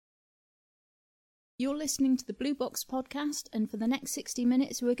You're listening to the Blue Box podcast, and for the next 60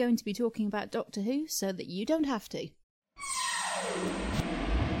 minutes we're going to be talking about Doctor Who so that you don't have to.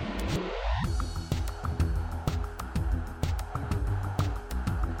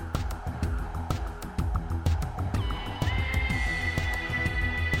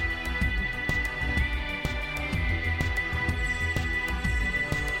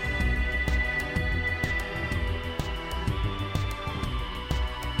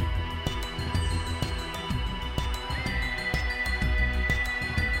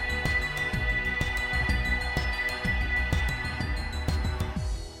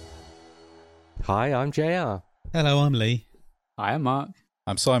 Hi, I'm JR. Hello, I'm Lee. Hi, I'm Mark.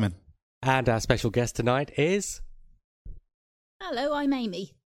 I'm Simon. And our special guest tonight is... Hello, I'm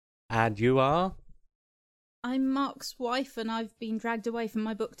Amy. And you are? I'm Mark's wife, and I've been dragged away from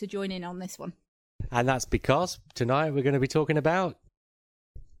my book to join in on this one. And that's because tonight we're going to be talking about...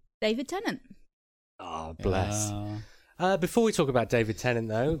 David Tennant. Oh, bless. Before we talk about David Tennant,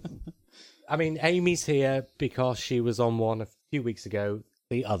 though, I mean, Amy's here because she was on one a few weeks ago,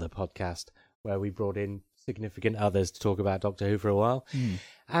 the other podcast, where we brought in significant others to talk about Doctor Who for a while.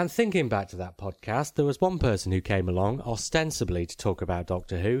 And thinking back to that podcast, there was one person who came along ostensibly to talk about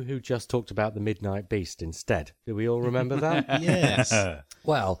Doctor Who just talked about the Midnight Beast instead. Do we all remember that? Yes.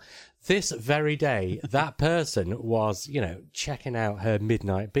 Well, this very day, that person was, checking out her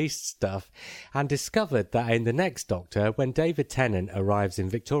Midnight Beast stuff and discovered that in the next Doctor, when David Tennant arrives in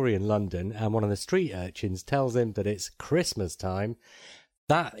Victorian London and one of the street urchins tells him that it's Christmas time,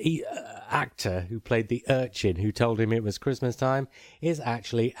 that actor who played the urchin who told him it was Christmas time is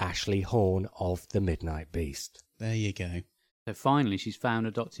actually Ashley Horne of The Midnight Beast. There you go. So finally, she's found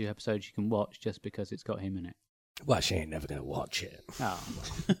a Doctor Who episode she can watch just because it's got him in it. Well, she ain't never going to watch it. Oh,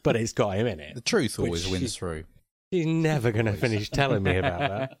 But it's got him in it. The truth always Which wins through. She's never going to finish telling me about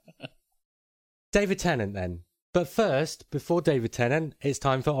that. David Tennant, then. But first, before David Tennant, it's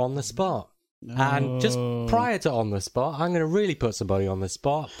time for On the Spot. And just prior to On the Spot, I'm going to really put somebody on the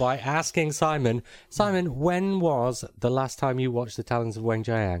spot by asking Simon, when was the last time you watched The Talons of Weng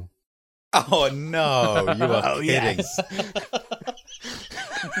Chiang? Oh, no. You are kidding. Yes.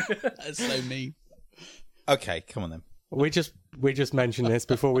 That's so mean. Okay, come on then. We just mentioned this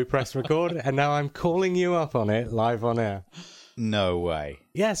before we pressed record, and now I'm calling you up on it live on air. No way.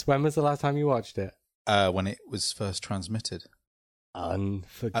 Yes, when was the last time you watched it? When it was first transmitted. At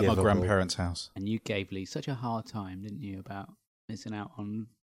Unforgivable. my grandparents' house. and you gave Lee such a hard time, didn't you, about missing out on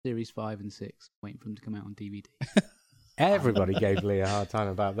Series 5 and 6, waiting for them to come out on DVD. Everybody gave Lee a hard time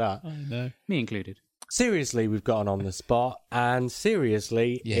about that. I know. Me included. Seriously, we've gotten On the Spot, and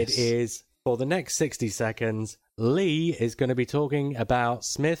seriously, Yes. it is, for the next 60 seconds, Lee is going to be talking about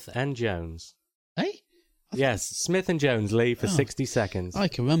Smith and Jones. Hey? Yes, Smith and Jones, Lee, for 60 seconds. I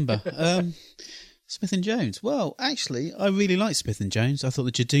can remember. Smith and Jones. Well, actually, I really like Smith and Jones. I thought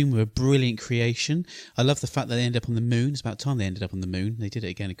the Jadoon were a brilliant creation. I love the fact that they ended up on the moon. It's about time they ended up on the moon. They did it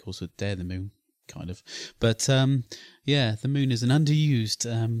again, of course, with Dare the Moon, kind of. But, yeah, the moon is an underused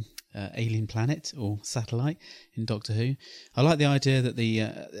alien planet or satellite in Doctor Who. I like the idea that the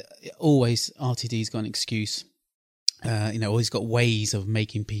always RTD's got an excuse. Always got ways of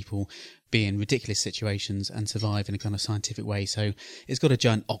making people be in ridiculous situations and survive in a kind of scientific way. So it's got a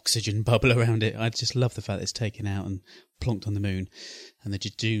giant oxygen bubble around it. I just love the fact that it's taken out and plonked on the moon, and the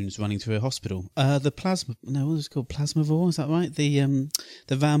Jadoon's running through a hospital. What was it called? Plasmavore, is that right? The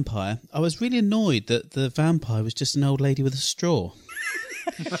vampire. I was really annoyed that the vampire was just an old lady with a straw.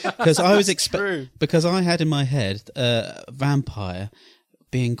 Because I was because I had in my head vampire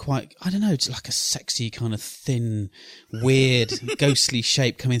being quite, I don't know, just like a sexy kind of thin, weird, ghostly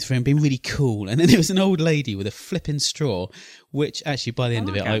shape coming through and being really cool. And then it was an old lady with a flipping straw, which actually by the end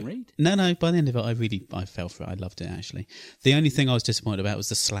of it, by the end of it, I fell for it. I loved it, actually. The only thing I was disappointed about was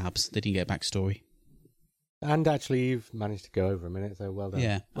the slabs. They didn't get a backstory. And actually, you've managed to go over a minute, so well done.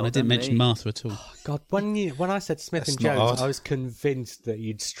 Yeah, Well and I didn't done, mention Lee. Martha at all. Oh, God, when I said Smith That's and not Jones, odd. I was convinced that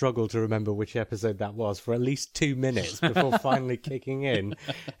you'd struggle to remember which episode that was for at least 2 minutes before finally kicking in.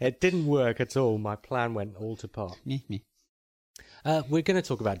 It didn't work at all. My plan went all to pot. We're going to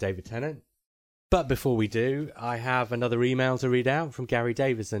talk about David Tennant. But before we do, I have another email to read out from Gary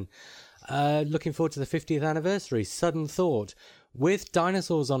Davison. Looking forward to the 50th anniversary. Sudden thought. With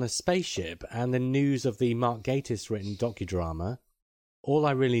dinosaurs on a spaceship and the news of the Mark Gatiss written docudrama, all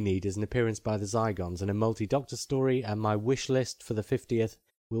I really need is an appearance by the Zygons and a multi-Doctor story, and my wish list for the 50th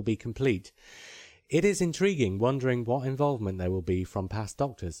will be complete. It is intriguing, wondering what involvement there will be from past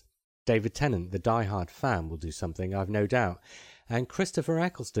Doctors. David Tennant, the die-hard fan, will do something, I've no doubt. And Christopher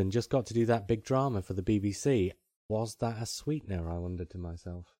Eccleston just got to do that big drama for the BBC. Was that a sweetener, I wondered to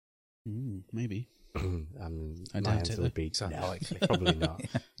myself. Maybe. I My doubt answer it, would though. be Sounds no, likely. probably not.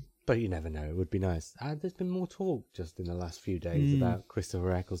 But you never know. It would be nice. There's been more talk just in the last few days about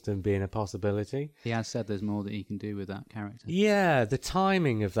Christopher Eccleston being a possibility. He has said there's more that he can do with that character. Yeah, the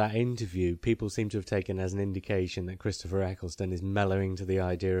timing of that interview, people seem to have taken as an indication that Christopher Eccleston is mellowing to the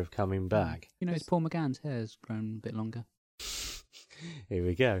idea of coming back. You know, Paul McGann's hair's grown a bit longer. Here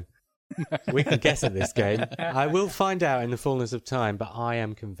we go. We can guess at this game. I will find out in the fullness of time, but I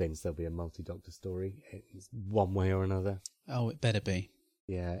am convinced there'll be a multi-Doctor story, it's one way or another. Oh, it better be.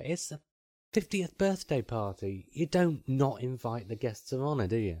 Yeah, it's a 50th birthday party. You don't not invite the guests of honour,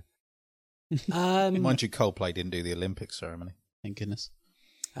 do you? Mind you, Coldplay didn't do the Olympic ceremony. Thank goodness.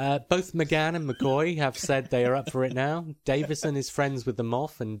 Both McGann and McCoy have said they are up for it now. Davison is friends with the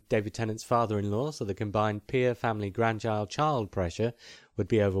Moff and David Tennant's father-in-law, so the combined peer, family, grandchild, child pressure would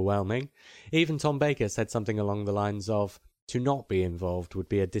be overwhelming. Even Tom Baker said something along the lines of, to not be involved would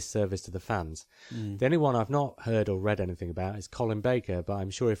be a disservice to the fans. The only one I've not heard or read anything about is Colin Baker, but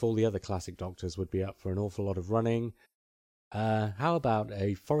I'm sure if all the other classic Doctors would be up for an awful lot of running. How about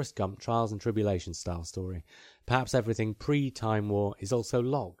a Forrest Gump Trials and Tribulations style story? Perhaps everything pre-Time War is also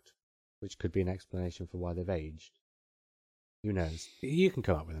logged, which could be an explanation for why they've aged. Who knows? You can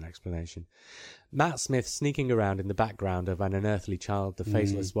come up with an explanation. Matt Smith sneaking around in the background of An Unearthly Child, The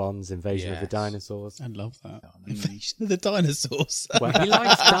Faceless Ones, Invasion of the Dinosaurs. I love that. Invasion of the dinosaurs. Well, he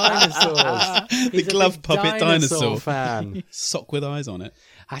likes dinosaurs. He's The glove a big puppet dinosaur fan. Sock with eyes on it.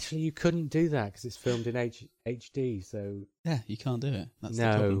 Actually, you couldn't do that because it's filmed in HD, so... Yeah, you can't do it. That's the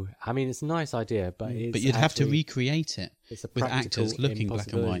problem. I mean, it's a nice idea, but it's But you'd have to actually- recreate it it's a with practical actors looking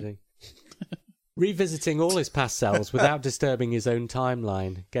black and white. impossibility. Revisiting all his past selves without disturbing his own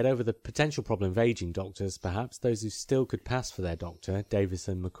timeline. Get over the potential problem of aging Doctors, perhaps. Those who still could pass for their Doctor,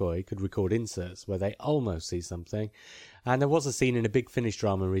 Davison, McCoy, could record inserts where they almost see something. And there was a scene in a Big Finish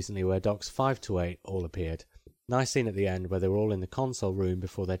drama recently where Docs 5 to 8 all appeared. Nice scene at the end where they were all in the console room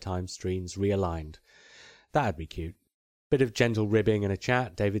before their time streams realigned. That'd be cute. Bit of gentle ribbing and a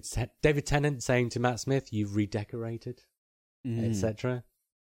chat. David Tennant saying to Matt Smith, "You've redecorated," etc.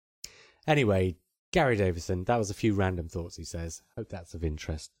 Anyway, Gary Davison, that was a few random thoughts, he says. Hope that's of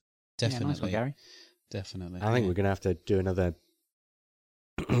interest. Definitely. Yeah, nice one, Gary. Definitely. I think we're going to have to do another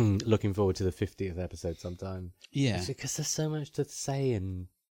looking forward to the 50th episode sometime. Yeah. Because there's so much to say and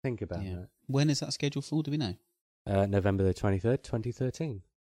think about that. When is that scheduled for? Do we know? November the 23rd, 2013.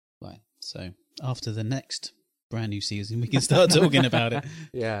 Right. So after the next brand new season, we can start talking about it.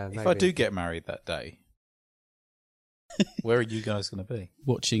 Yeah. If I do get married that day, where are you guys going to be?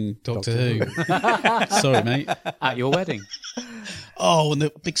 Watching Doctor Who. Sorry, mate. At your wedding. Oh, on the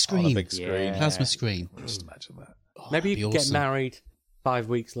big screen. On the big screen. Yeah. Plasma screen. Just imagine that. Oh, Maybe you that'd could be get awesome. married 5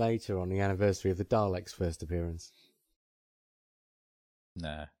 weeks later on the anniversary of the Daleks' first appearance.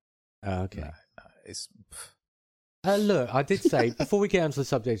 No. Oh, okay. No. It's... Look, I did say, before we get onto the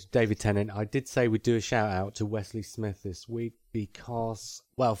subject of David Tennant, I did say we'd do a shout out to Wesley Smith this week because,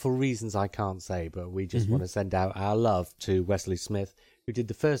 well, for reasons I can't say, but we just want to send out our love to Wesley Smith, who did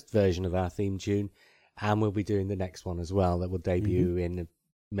the first version of our theme tune, and we'll be doing the next one as well that will debut in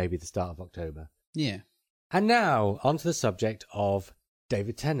maybe the start of October. Yeah. And now, onto the subject of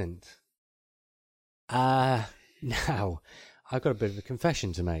David Tennant. Now, I've got a bit of a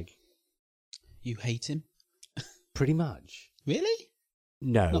confession to make. You hate him? Pretty much. Really?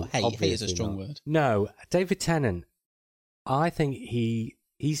 No. Not hate. Hate is a obviously strong not. word. No, David Tennant, I think he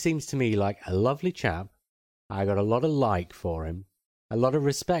seems to me like a lovely chap. I got a lot of like for him, a lot of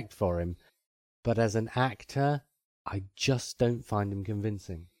respect for him, but as an actor, I just don't find him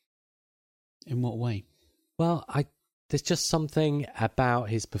convincing. In what way? Well, there's just something about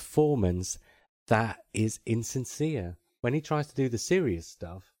his performance that is insincere. When he tries to do the serious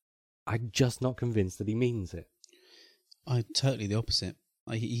stuff, I'm just not convinced that he means it. I totally the opposite.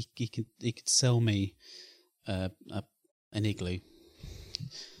 He could sell me an igloo.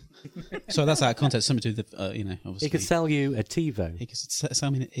 So that's out of context. Something to do with obviously. He could sell you a TiVo. He could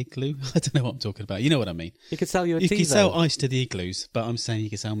sell me an igloo. I don't know what I'm talking about. You know what I mean. He could sell you a You TiVo. could sell ice to the igloos, but I'm saying you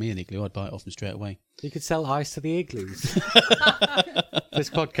could sell me an igloo. I'd buy it off him straight away. You could sell ice to the igloos. This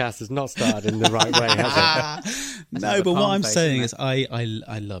podcast has not started in the right way, has it? No, but what palm I'm face, saying isn't is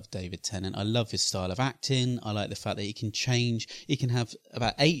I love David Tennant. I love his style of acting. I like the fact that he can change. He can have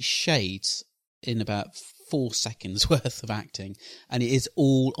about 8 shades in about 4 seconds worth of acting, and it is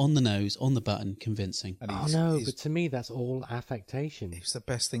all on the nose, on the button, convincing. And Oh no, but to me that's all affectation. He's the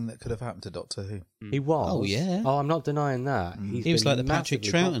best thing that could have happened to Doctor Who. He was. Oh, yeah. Oh, I'm not denying that. He was like the Patrick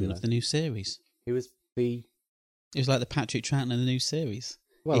Troughton popular. of the new series. He was the... It was like the Patrick Troughton of the new series.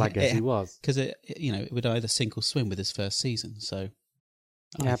 Well, I guess he was. Because it would either sink or swim with his first season. So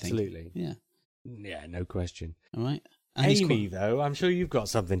I think. Absolutely. Yeah. Yeah, no question. All right. And he's Amy, though, I'm sure you've got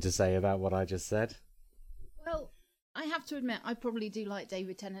something to say about what I just said. Well, I have to admit, I probably do like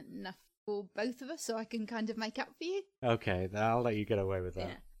David Tennant enough for both of us, so I can kind of make up for you. Okay, I'll let you get away with that.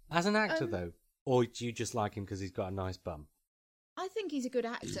 Yeah. As an actor, though, or do you just like him because he's got a nice bum? I think he's a good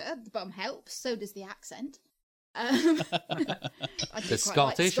actor. The bum helps, so does the accent. The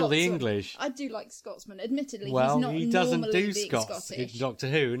Scottish or the English? I do like Scotsman. Admittedly, Well, he's not he doesn't normally do being Scots in Scottish. Doctor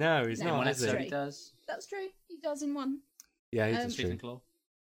Who. No, he's No, not, that's is true. it? He does. That's true. He does in one. Yeah, it's Tooth true. and Claw.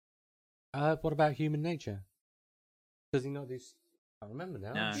 What about Human Nature? Does he not do... I can't remember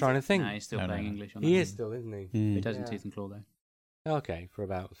now. No. I'm trying to think. No, he's still playing English on that He one. is still, isn't he? Mm. He does in Yeah. Tooth and Claw, though. Okay, for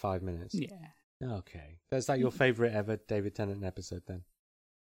about 5 minutes. Yeah. Okay. So is that your favourite ever David Tennant episode, then?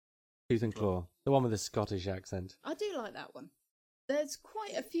 Tooth and Claw. The one with the Scottish accent. I do like that one. There's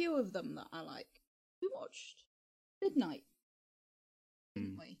quite a few of them that I like. We watched Midnight,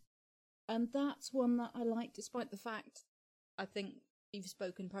 didn't we? And that's one that I like, despite the fact, I think you've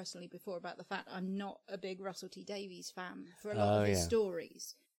spoken personally before about the fact I'm not a big Russell T Davies fan for a lot of his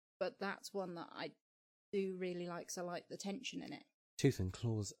stories. But that's one that I do really like, so I like the tension in it. Tooth and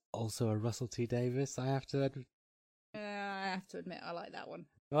Claw's also a Russell T Davies, I have to admit. I have to admit, I like that one.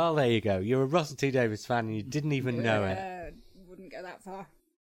 Well, there you go. You're a Russell T Davies fan and you didn't even know it. Wouldn't go that far.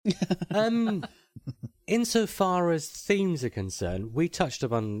 Insofar as themes are concerned, we touched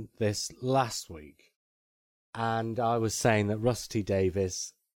upon this last week, and I was saying that Russell T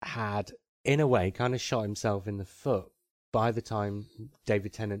Davies had, in a way, kind of shot himself in the foot by the time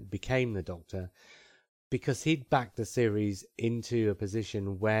David Tennant became the Doctor, because he'd backed the series into a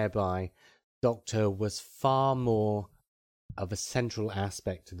position whereby Doctor was far more of a central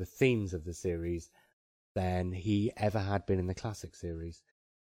aspect to the themes of the series than he ever had been in the classic series,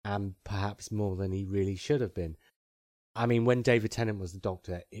 and perhaps more than he really should have been. I mean, when David Tennant was the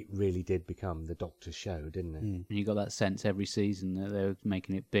Doctor, it really did become the Doctor show, didn't it? And you got that sense every season that they were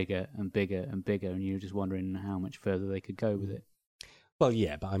making it bigger and bigger and bigger, and you were just wondering how much further they could go with it. Well,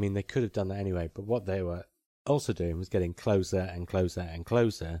 yeah, but I mean, they could have done that anyway, but what they were also doing was getting closer and closer and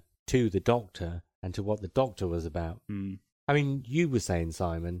closer to the Doctor and to what the Doctor was about. I mean, you were saying,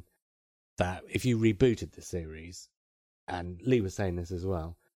 Simon, that if you rebooted the series, and Lee was saying this as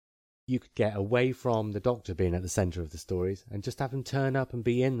well, you could get away from the Doctor being at the centre of the stories and just have him turn up and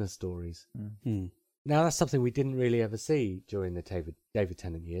be in the stories. Now, that's something we didn't really ever see during the David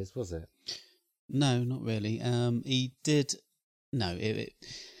Tennant years, was it? No, not really. He did... No,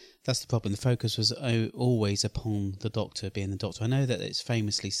 that's the problem. The focus was always upon the Doctor being the Doctor. I know that it's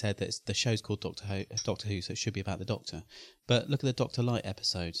famously said that the show's called Doctor Who, so it should be about the Doctor. But look at the Doctor Light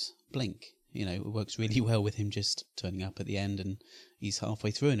episodes. Blink. You know, it works really well with him just turning up at the end, and he's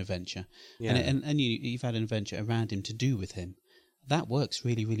halfway through an adventure. Yeah. And you've had an adventure around him to do with him. That works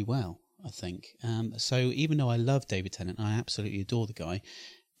really, really well, I think. So even though I love David Tennant, I absolutely adore the guy,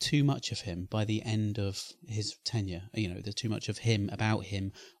 too much of him by the end of his tenure. You know, there's too much of him about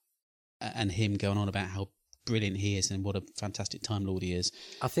him, and him going on about how brilliant he is and what a fantastic Time Lord he is.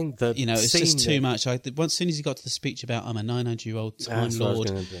 I think that it's just too much. As soon as he got to the speech about I'm a 900-year-old Time Lord,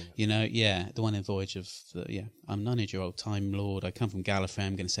 the one in Voyage of I'm a 900-year-old Time Lord. I come from Gallifrey.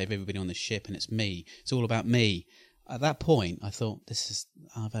 I'm going to save everybody on the ship, and it's me. It's all about me. At that point, I thought,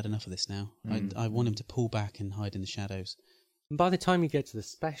 I've had enough of this now. I want him to pull back and hide in the shadows. And by the time you get to the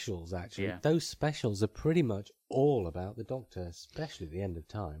specials, actually, those specials are pretty much all about the Doctor, especially at the end of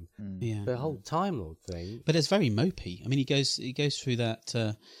time. Yeah, the whole Time Lord thing. But it's very mopey. I mean, he goes through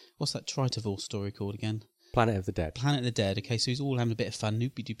that. What's that Tritavol story called again? Planet of the Dead. Planet of the Dead. Okay, so he's all having a bit of fun,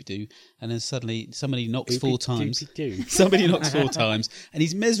 noopy doopy doo, and then suddenly somebody knocks 4 times. Somebody knocks 4 times, and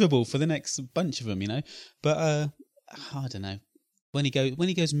he's miserable for the next bunch of them, you know. But I don't know. When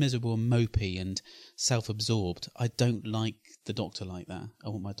he goes miserable and mopey and self-absorbed, I don't like the Doctor like that. I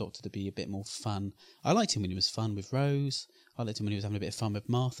want my Doctor to be a bit more fun. I liked him when he was fun with Rose. I liked him when he was having a bit of fun with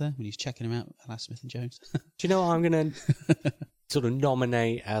Martha, when he was checking him out, Alas Smith and Jones. Do you know what I'm going to sort of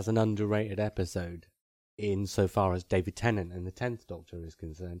nominate as an underrated episode insofar as David Tennant and the 10th Doctor is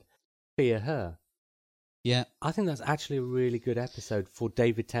concerned? Fear Her. Yeah. I think that's actually a really good episode for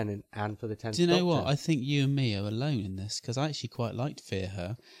David Tennant and for the 10th Doctor. Do you know what? I think you and me are alone in this, because I actually quite liked Fear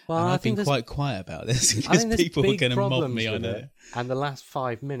Her. Well, and I've been quite quiet about this, because people are going to mob me on it. And the last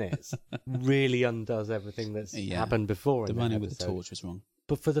 5 minutes really undoes everything that's happened before. The in running that with the torch was wrong.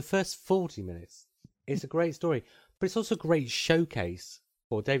 But for the first 40 minutes, it's a great story. But it's also a great showcase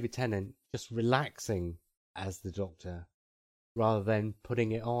for David Tennant just relaxing as the Doctor rather than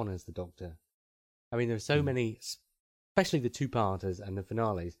putting it on as the Doctor. I mean, there are so many, especially the 2-parters and the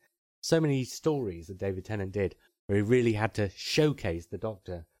finales, so many stories that David Tennant did where he really had to showcase the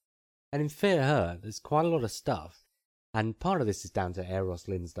Doctor. And in Fear Her, there's quite a lot of stuff, and part of this is down to Eros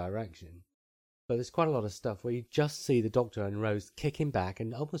Lynn's direction, but there's quite a lot of stuff where you just see the Doctor and Rose kicking back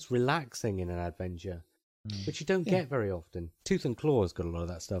and almost relaxing in an adventure, which you don't get very often. Tooth and Claw's got a lot of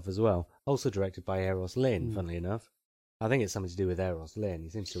that stuff as well, also directed by Eros Lynn, funnily enough. I think it's something to do with Eros Lynn. He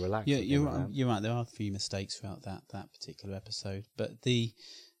seems to relax. Yeah, you're right. There are a few mistakes throughout that particular episode, but the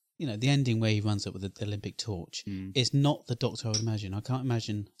ending where he runs up with the Olympic torch is not the Doctor I would imagine. I can't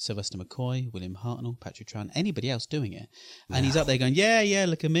imagine Sylvester McCoy, William Hartnell, Patrick Troughton, anybody else doing it. And he's up there going, yeah,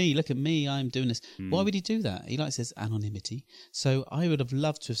 look at me, I'm doing this. Why would he do that? He likes his anonymity. So I would have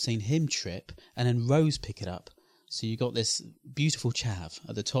loved to have seen him trip and then Rose pick it up. So you got this beautiful chav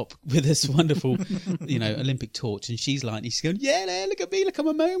at the top with this wonderful, Olympic torch, and she's going, yeah, look at me, look at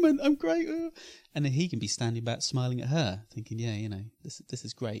my moment, I'm great. And then he can be standing back smiling at her, thinking, this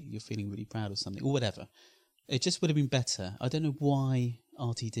is great, you're feeling really proud of something, or whatever. It just would have been better. I don't know why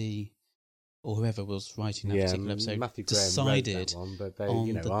RTD or whoever was writing that particular episode decided that one, but on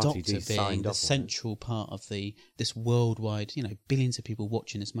the RTD Doctor being the central part of this worldwide, billions of people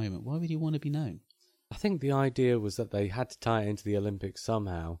watching this moment. Why would you want to be known? I think the idea was that they had to tie it into the Olympics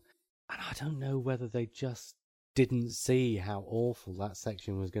somehow, and I don't know whether they just didn't see how awful that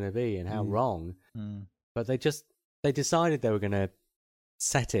section was going to be and how wrong, but they decided they were going to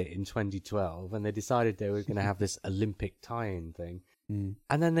set it in 2012, and they decided they were going to have this Olympic tie-in thing,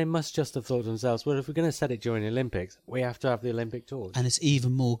 and then they must just have thought to themselves, well, if we're going to set it during the Olympics, we have to have the Olympic torch. And it's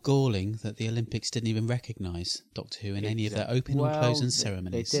even more galling that the Olympics didn't even recognise Doctor Who in any of their opening or closing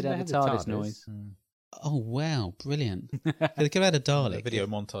ceremonies. They did have the TARDIS noise. Oh, wow, brilliant. They could have had a Dalek. The video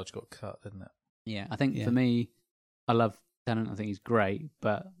montage got cut, didn't it? Yeah, I think for me, I love Tennant, I think he's great,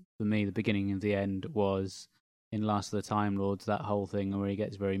 but for me, the beginning and the end was in Last of the Time Lords, that whole thing where he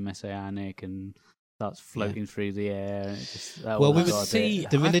gets very messianic and starts floating through the air. We would see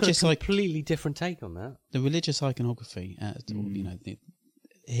the religious, a completely different take on that. The religious iconography,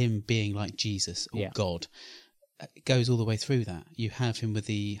 him being like Jesus or God, goes all the way through that. You have him with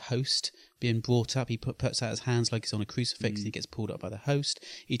the host being brought up. He puts out his hands like he's on a crucifix and he gets pulled up by the host.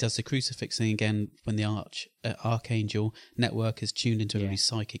 He does the crucifix thing again when the Archangel network is tuned into really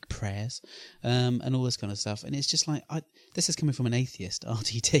psychic prayers and all this kind of stuff. And it's just like, this is coming from an atheist,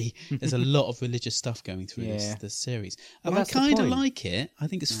 RTD. There's a lot of religious stuff going through this series. And I kind of like it. I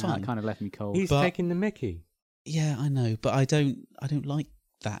think it's fun. It kind of left me cold. He's taking the mickey. Yeah, I know, but I don't like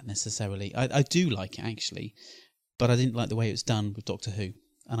that necessarily. I do like it, actually. But I didn't like the way it was done with Doctor Who.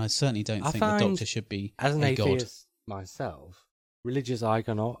 And I certainly don't think the Doctor should be as an atheist god. Myself, religious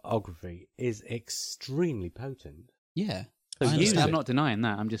iconography is extremely potent. Yeah. I'm not denying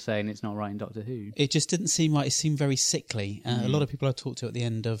that. I'm just saying it's not right in Doctor Who. It just didn't seem right. It seemed very sickly. A lot of people I talked to at the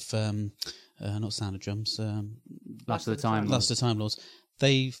end of, not Sound of Drums, Last of the Time Lords,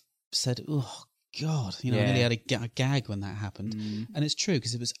 they've said, oh, God, I nearly had a gag when that happened. And it's true,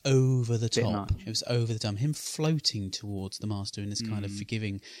 because it was over the top. It was over the top. Him floating towards the Master in this kind of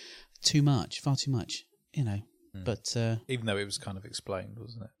forgiving, far too much, But even though it was kind of explained,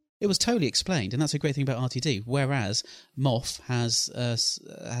 wasn't it? It was totally explained, and that's a great thing about RTD. Whereas Moff has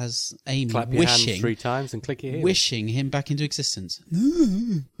Amy clap your hands 3 times and click your heels, wishing him back into existence.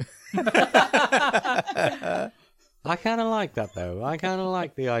 I kind of like that, though. I kind of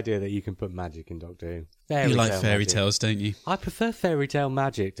like the idea that you can put magic in Doctor Who. You like fairy tales, don't you? I prefer fairy tale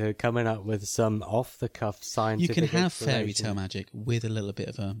magic to coming up with some off-the-cuff scientific You can have fairy tale magic with a little bit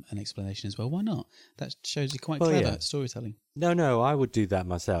of an explanation as well. Why not? That shows you quite clever at storytelling. No, I would do that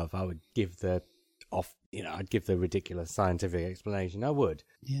myself. I would give I'd give the ridiculous scientific explanation. I would.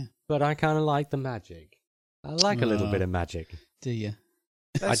 Yeah. But I kind of like the magic. I like a little bit of magic. Do you?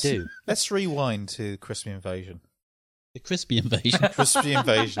 I do. Let's rewind to Crispy Invasion. The Crispy Invasion. Crispy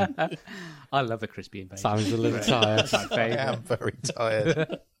Invasion. I love the Crispy Invasion. Sounds a little tired. That's my favourite. I am very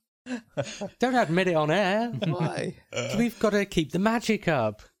tired. Don't admit it on air. Why? We've got to keep the magic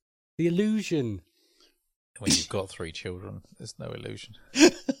up. The illusion. When you've got 3 children, there's no illusion.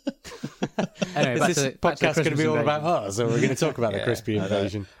 Anyway, is this podcast going to be all about us, or are we going to talk about the Crispy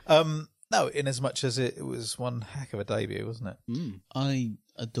Invasion? No, in as much as it was one heck of a debut, wasn't it? I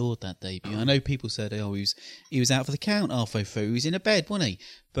adored that debut. I know people said, "Oh, he was out for the count halfway through. He was in a bed, wasn't he?"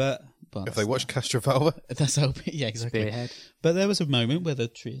 But if they watched Castrovalva, that's how. Yeah, exactly. Spearhead. But there was a moment where the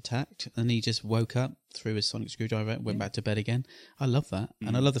tree attacked, and he just woke up, threw his sonic screwdriver, went back to bed again. I love that,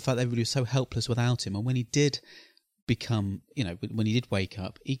 and I love the fact that everybody was so helpless without him. And when he did become, when he did wake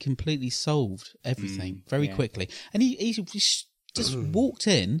up, he completely solved everything very quickly, and he just walked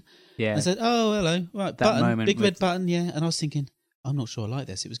in. Yeah. And said, "Oh, hello, right, that button, moment big red button, yeah." And I was thinking, I'm not sure I like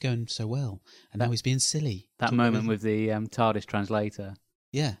this. It was going so well, and now he's being silly. That moment with the TARDIS translator,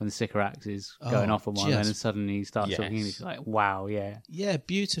 Yeah. when the Sycorax is going off on one, and then suddenly he starts talking English. Like, wow, yeah. Yeah,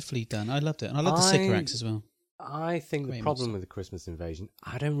 beautifully done. I loved it. And I love the Sycorax as well. I think the problem with the Christmas Invasion,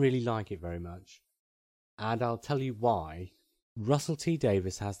 I don't really like it very much. And I'll tell you why. Russell T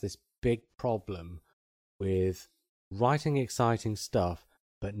Davies has this big problem with writing exciting stuff,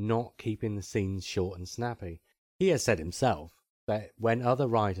 but not keeping the scenes short and snappy. He has said himself that when other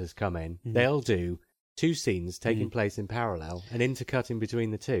writers come in, they'll do 2 scenes taking place in parallel and intercutting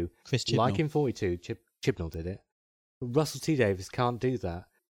between the 2. Chris Chibnall. Like in 42, Chibnall did it. But Russell T Davies can't do that.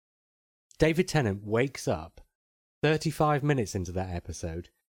 David Tennant wakes up 35 minutes into that episode,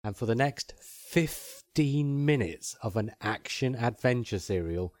 and for the next 15 minutes of an action-adventure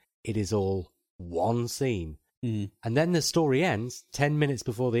serial, it is all one scene. And then the story ends 10 minutes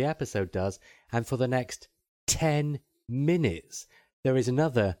before the episode does, and for the next 10 minutes, there is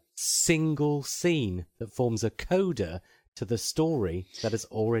another single scene that forms a coda to the story that has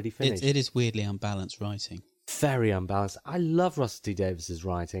already finished. It is weirdly unbalanced writing. Very unbalanced. I love Russell T Davies's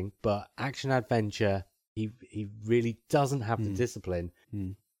writing, but action-adventure, he really doesn't have the discipline.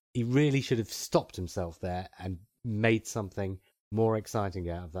 He really should have stopped himself there and made something more exciting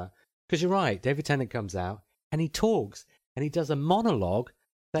out of that. Because you're right, David Tennant comes out and he talks and he does a monologue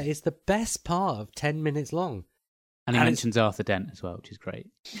that is the best part of 10 minutes long. And he mentions Arthur Dent as well, which is great.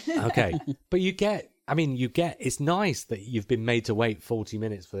 Okay, but it's nice that you've been made to wait 40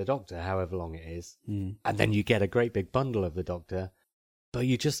 minutes for the Doctor, however long it is, and then you get a great big bundle of the Doctor, but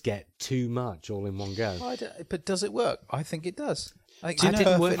you just get too much all in one go. But does it work? I think it does. I think Do you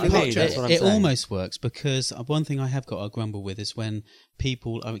know, perfectly for me, logical. that's what I'm It saying. almost works, because one thing I have got a grumble with is when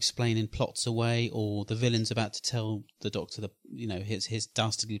people are explaining plots away, or the villain's about to tell the Doctor his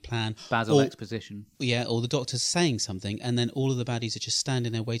dastardly plan. Basil or, exposition. Yeah, or the Doctor's saying something, and then all of the baddies are just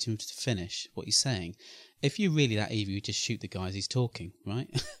standing there waiting for him to finish what he's saying. If you're really that evil, you just shoot the guy as he's talking, right?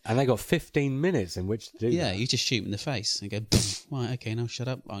 And they got 15 minutes in which to do Yeah, that. you just shoot him in the face and go, right, okay, now shut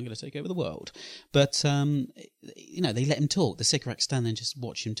up, I'm going to take over the world. But, they let him talk. The Sycorax stand there and just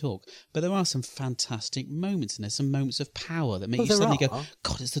watch him talk. But there are some fantastic moments in there, some moments of power that make you suddenly go,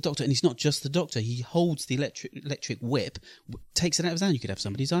 God, it's the Doctor. And he's not just the Doctor. He holds the electric whip, takes it out of his hand. You could have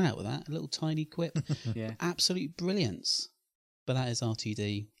somebody's eye out with that, a little tiny quip. Yeah. Absolute brilliance. But that is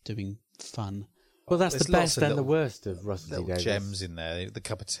RTD doing fun. Well, that's There's the best lots of and the little- worst of Russell T Little Davies. gems in there. The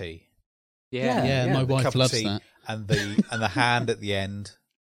cup of tea. Yeah, my The wife cup of loves tea that. and the hand at the end.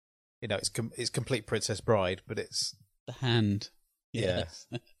 It's complete Princess Bride, but it's The hand. Yeah.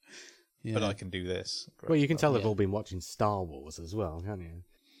 Yeah. but I can do this. Well, you can tell they've Yeah. all been watching Star Wars as well, can't you?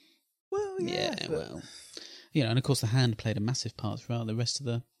 Well, Yeah, but- well. And of course the hand played a massive part throughout the rest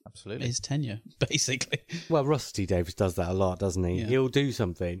of absolutely. his tenure, basically. Well, Russell T Davies does that a lot, doesn't he? Yeah. He'll do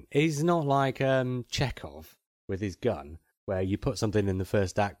something. He's not like Chekhov with his gun, where you put something in the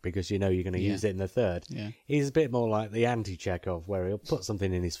first act because you know you're going to use it in the third. Yeah. He's a bit more like the anti-Chekhov, where he'll put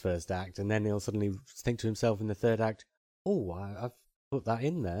something in his first act and then he'll suddenly think to himself in the third act, oh, I've put that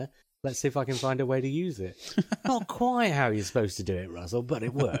in there. Let's see if I can find a way to use it. Not quite how you're supposed to do it, Russell, but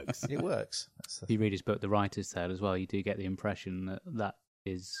it works. It works. That's If you read his book, The Writer's Tale, as well, you do get the impression that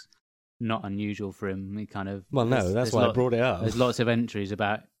is not unusual for him. He kind of That's why I brought it up. There's lots of entries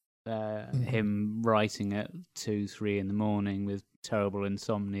about him writing at 2-3 in the morning with terrible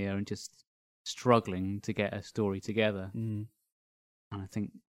insomnia and just struggling to get a story together. And I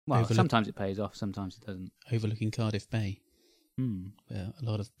think, sometimes it pays off, sometimes it doesn't. Overlooking Cardiff Bay, where a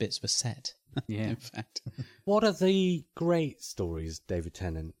lot of bits were set. Yeah. In fact. What are the great stories, David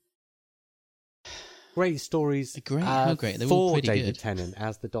Tennant? Great stories How great? They're all for pretty David good. Tennant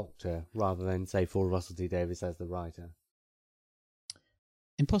as the Doctor, rather than, say, for Russell T Davies as the writer.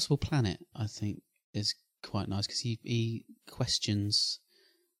 Impossible Planet, I think, is quite nice because he questions,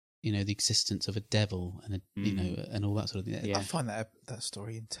 the existence of a devil and and all that sort of thing. Yeah. I find that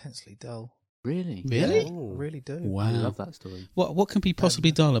story intensely dull. Really? Really? I really do. Wow. I love that story. What can be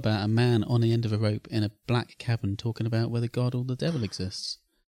possibly dull about a man on the end of a rope in a black cavern talking about whether God or the devil exists?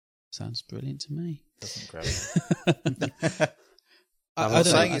 Sounds brilliant to me. Doesn't grab me. I'm I not don't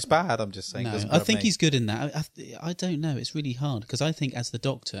saying know. it's bad. I'm just saying. it No, doesn't I grab think me. he's good in that. I don't know. It's really hard because I think as the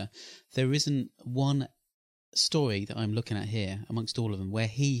Doctor, there isn't one story that I'm looking at here amongst all of them where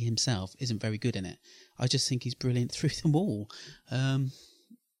he himself isn't very good in it. I just think he's brilliant through them all. I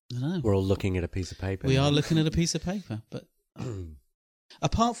don't know. We're all looking at a piece of paper. We now. are looking at a piece of paper, but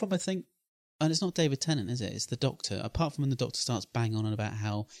apart from, I think, and it's not David Tennant, is it? It's the Doctor. Apart from when the Doctor starts banging on about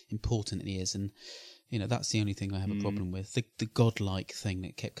how important he is, and You know, that's the only thing I have a problem with. The godlike thing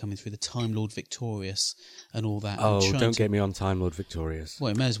that kept coming through, the Time Lord Victorious and all that. Oh, don't get me on Time Lord Victorious.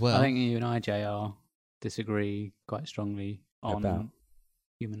 Well, it may as well. I think you and I, JR, disagree quite strongly on About?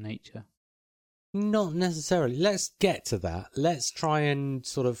 human nature. Not necessarily. Let's get to that. Let's try and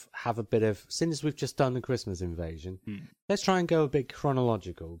sort of have a bit of, since we've just done the Christmas invasion, let's try and go a bit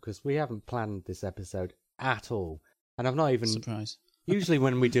chronological, because we haven't planned this episode at all. And I've not even... Surprise. Usually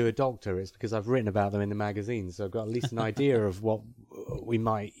when we do a Doctor, it's because I've written about them in the magazine, so I've got at least an idea of what we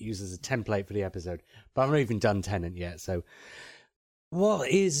might use as a template for the episode. But I've not even done Tennant yet, so... What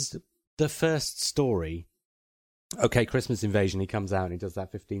is the first story? Okay, Christmas Invasion, he comes out and he does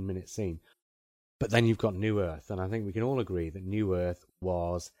that 15-minute scene. But then you've got New Earth, and I think we can all agree that New Earth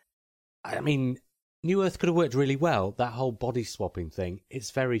was... I mean, New Earth could have worked really well. That whole body-swapping thing,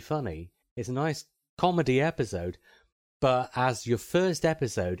 it's very funny. It's a nice comedy episode, but as your first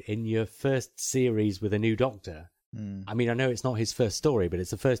episode in your first series with a new Doctor, I mean, I know it's not his first story, but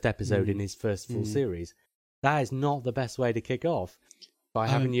it's the first episode in his first full series. That is not the best way to kick off, by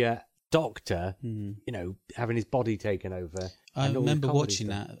having your Doctor, you know, having his body taken over. I remember watching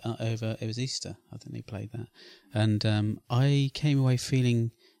that over, it was Easter, I think they played that. And I came away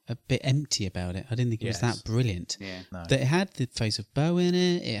feeling a bit empty about it. I didn't think it was that brilliant. Yeah. No. That it had the face of Bo in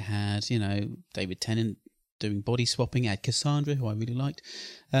it, it had, you know, David Tennant doing body swapping, it had Cassandra, who I really liked.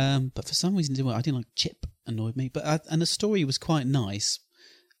 But for some reason, I didn't like Chip, annoyed me. And the story was quite nice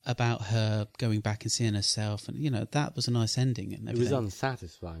about her going back and seeing herself, and you know, that was a nice ending and everything. It was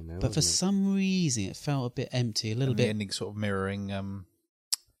unsatisfying though, but for some reason it felt a bit empty, a little bit. The ending sort of mirroring The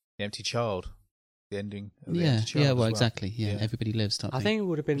Empty Child. The ending of The Yeah, Empty Child yeah, as well, exactly. Yeah, Yeah. Everybody Lives type I thing. think it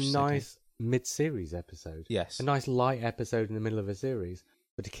would have been Which a is okay. nice mid-series episode. Yes. A nice light episode in the middle of a series.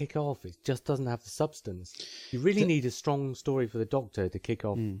 But to kick off, it just doesn't have the substance. You really need a strong story for the Doctor to kick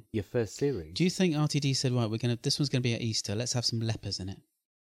off your first series. Do you think RTD said, right, this one's going to be at Easter, let's have some lepers in it?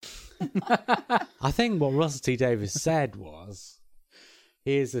 I think what Russell T Davies said was,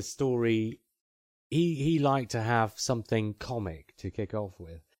 here's a story. He liked to have something comic to kick off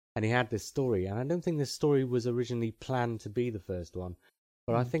with. And he had this story. And I don't think this story was originally planned to be the first one.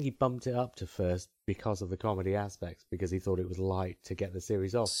 But I think he bumped it up to first because of the comedy aspects, because he thought it was light to get the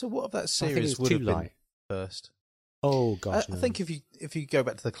series off. So what of that I think it series was would too have been light. first? Oh, gosh, I no. think if you go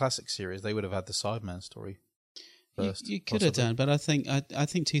back to the classic series, they would have had the Sideman story first. You could have possibly. done, but I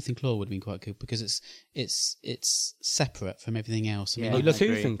think Tooth and Claw would have been quite good because it's separate from everything else. I mean, Yeah. you Well, look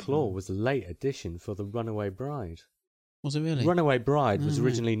Tooth agree. and Claw was a late addition for the Runaway Bride. was it really? Runaway Bride was Oh, right.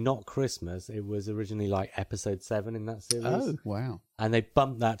 originally not Christmas. It was originally like episode 7 in that series. Oh. Wow. And they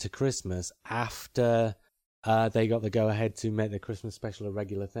bumped that to Christmas after they got the go-ahead to make the Christmas special a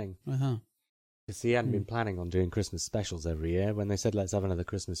regular thing. Uh-huh. Because he hadn't been planning on doing Christmas specials every year. When they said, let's have another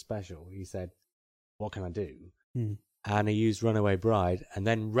Christmas special, he said, what can I do? Hmm. And he used Runaway Bride and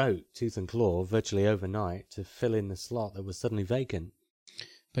then wrote Tooth and Claw virtually overnight to fill in the slot that was suddenly vacant.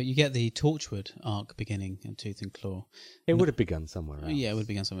 But you get the Torchwood arc beginning in Tooth and Claw. It would have begun somewhere else. Yeah, it would have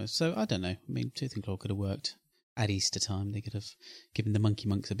begun somewhere. So I don't know. I mean, Tooth and Claw could have worked at Easter time. They could have given the Monkey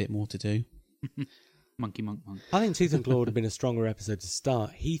Monks a bit more to do. Monkey monk. I think Tooth and Claw would have been a stronger episode to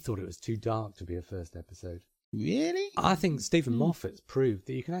start. He thought it was too dark to be a first episode. Really? I think Stephen Moffat's proved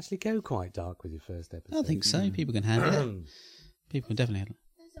that you can actually go quite dark with your first episode. I think so. People can handle it. People can definitely handle it.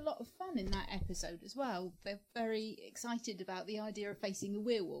 There's a lot of fun in that episode as well. They're very excited about the idea of facing a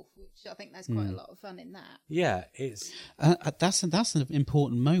werewolf, which I think there's quite a lot of fun in that. Yeah, it's... That's an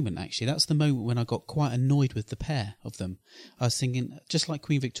important moment, actually. That's the moment when I got quite annoyed with the pair of them. I was thinking, just like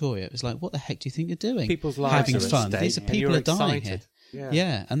Queen Victoria, it was like, what the heck do you think you're doing? People's lives Having are at fun. stake These are and people you're are dying excited. here.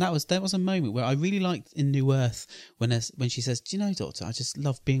 Yeah. And there was a moment where I really liked in New Earth when she says, "Do you know, Doctor, I just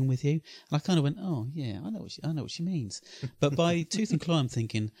love being with you." And I kind of went, "Oh yeah, I know what she means." But by Tooth and Claw, I'm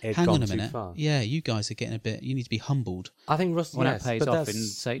thinking, It'd "Hang on gone a too minute, far. yeah, you guys are getting a bit. You need to be humbled." I think Russell... Well, yes, that pays but off that's- in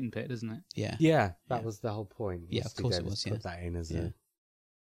Satan Pit, doesn't it? Yeah, Yeah, that Yeah. was the whole point. Yeah, of Rusty course it Davies was, put yeah. that in as Yeah.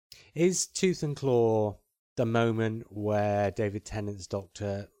 Is Tooth and Claw the moment where David Tennant's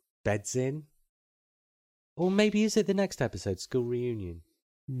Doctor beds in? Or maybe is it the next episode, School Reunion?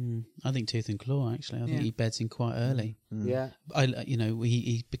 I think Tooth and Claw. Actually, I think Yeah. he beds in quite early. Yeah.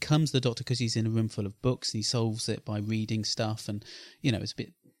 He becomes the Doctor because he's in a room full of books and he solves it by reading stuff, and it's a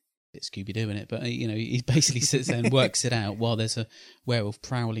bit Scooby Doo in it, but he basically sits there and works it out while there's a werewolf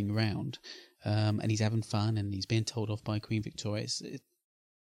prowling around, and he's having fun and he's being told off by Queen Victoria.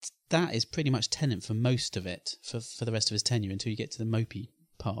 That is pretty much Tennant for most of it, for the rest of his tenure, until you get to the mopey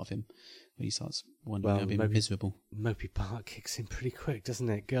part of him when he starts wondering how being miserable. Mopey Part kicks in pretty quick, doesn't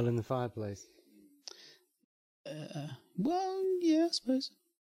it? Girl in the Fireplace. Well, yeah, I suppose.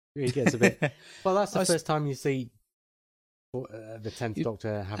 He gets a bit. Well, that's the first time you see the 10th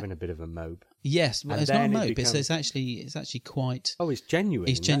Doctor having a bit of a mope. Yes, And it's not a then it mope. becomes- It's actually quite. Oh, it's genuine.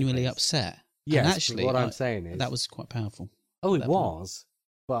 He's in that genuinely case. upset. Yes, and actually, what I'm saying is that was quite powerful. Oh, it that point. was.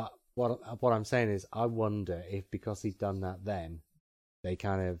 But what I'm saying is, I wonder if because he's done that, then they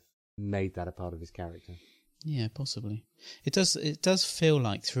kind of made that a part of his character. Yeah, possibly. It does feel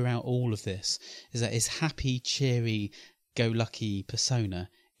like throughout all of this is that his happy, cheery, go-lucky persona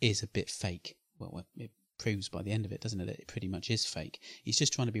is a bit fake. Well, it proves by the end of it, doesn't it? That it pretty much is fake. He's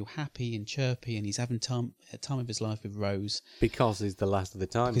just trying to be happy and chirpy, and he's having a time of his life with Rose Because he's the last of the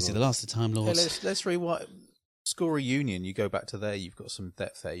Time because he's the Lords. last of the Time Hey, Lords. let's rewind. School reunion. You go back to there. You've got some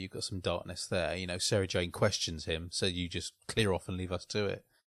depth there. You've got some darkness there. You know, Sarah Jane questions him, so you just clear off and leave us to it.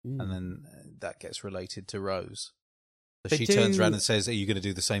 And then that gets related to Rose. So They she do- turns around and says, "Are you going to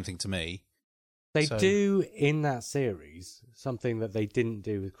do the same thing to me?" They So- do in that series something that they didn't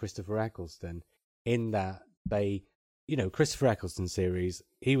do with Christopher Eccleston, in that they, Christopher Eccleston series,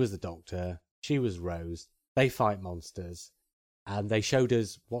 he was the Doctor, she was Rose, they fight monsters, and they showed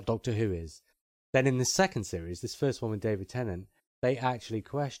us what Doctor Who is. Then in the second series, this first one with David Tennant, they actually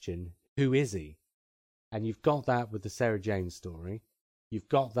question, who is he? And you've got that with the Sarah Jane story. You've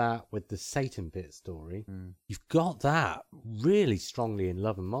got that with the Satan Pit story. You've got that really strongly in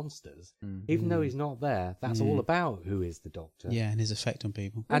Love and Monsters. Even though he's not there, that's all about who is the Doctor. Yeah, and his effect on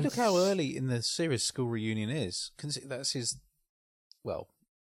people. And look how early in the series School Reunion is. That's his, well,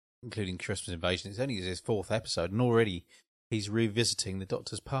 including Christmas Invasion. It's only his 4th episode, and already he's revisiting the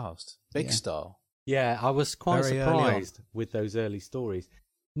Doctor's past. Big Yeah. star. Yeah, I was quite Very early on. surprised with those early stories.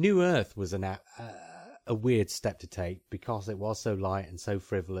 New Earth was a weird step to take because it was so light and so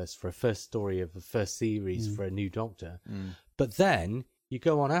frivolous for a first story of a first series for a new Doctor. But then you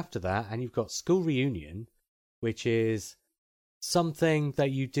go on after that and you've got School Reunion, which is something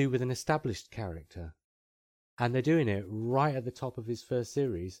that you do with an established character. And they're doing it right at the top of his first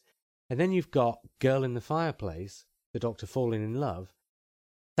series. And then you've got Girl in the Fireplace, the Doctor falling in love.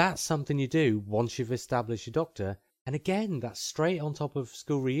 That's something you do once you've established your Doctor. And again, that's straight on top of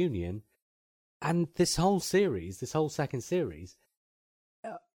School Reunion. And this whole series, this whole second series,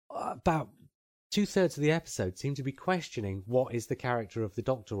 about 2/3 of the episode seem to be questioning what is the character of the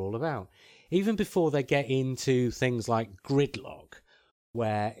Doctor all about. Even before they get into things like Gridlock,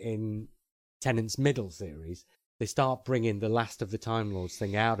 where in Tennant's middle series, they start bringing the Last of the Time Lords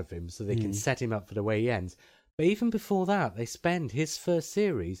thing out of him so they can set him up for the way he ends. But even before that, they spend his first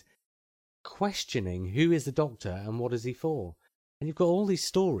series questioning who is the Doctor and what is he for. And you've got all these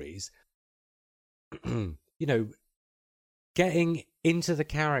stories, getting into the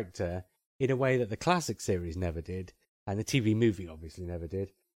character in a way that the classic series never did, and the TV movie obviously never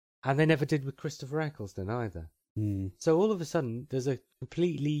did, and they never did with Christopher Eccleston either. So all of a sudden, there's a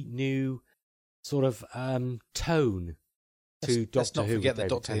completely new sort of tone to Doctor Let's not Who. forget with that David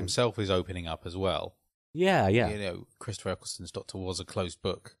Doctor Tennant. himself is opening up as well. Yeah. You know, Christopher Eccleston's Doctor was a closed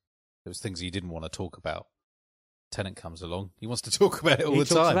book. There was things he didn't want to talk about. Tennant comes along. He wants to talk about it all He the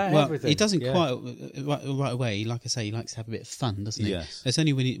talks time. about Well, everything. he doesn't Yeah. quite right away. Like I say, he likes to have a bit of fun, doesn't he? Yes. It's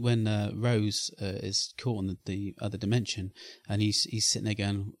only when Rose is caught in the other dimension, and he's sitting there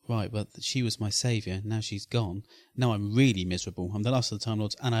going, right, well, she was my saviour. Now she's gone. Now I'm really miserable. I'm the last of the Time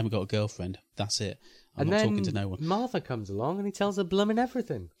Lords, and I haven't got a girlfriend. That's it. I'm And not then talking to no one. Martha comes along and he tells her blooming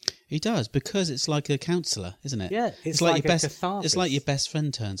everything. He does, because it's like a counsellor, isn't it? Yeah, it's like your a best. catharsis. It's like your best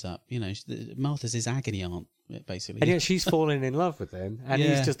friend turns up. Martha's his agony aunt, basically. And yet she's falling in love with him, and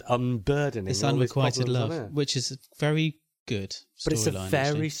Yeah. he's just unburdening This all his unrequited problems on love, her. which is a very good storyline. But it's a very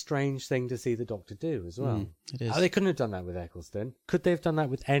actually. strange thing to see the Doctor do as well. It is. They couldn't have done that with Eccleston. Could they have done that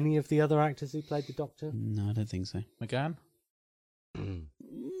with any of the other actors who played the Doctor? No, I don't think so. McGann?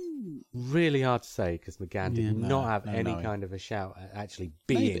 Really hard to say, because McGann did Yeah. not have no, any no. kind of a shout at actually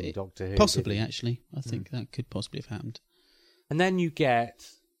being Maybe. Doctor Who. Possibly, did he? actually. I think that could possibly have happened. And then you get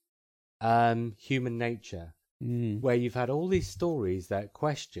Human Nature, where you've had all these stories that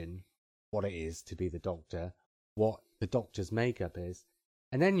question what it is to be the Doctor, what the Doctor's makeup is,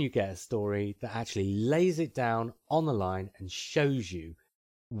 and then you get a story that actually lays it down on the line and shows you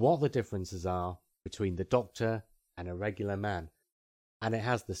what the differences are between the Doctor and a regular man. And it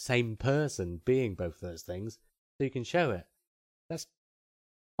has the same person being both those things, so you can show it. That's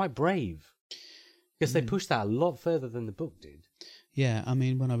quite brave. Because they pushed that a lot further than the book did. Yeah, I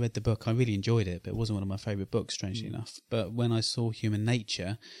mean, when I read the book, I really enjoyed it, but it wasn't one of my favourite books, strangely enough. But when I saw Human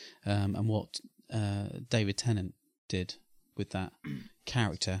Nature and what David Tennant did with that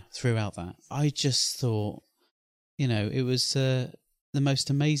character throughout that, I just thought, it was the most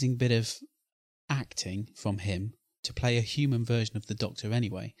amazing bit of acting from him to play a human version of the Doctor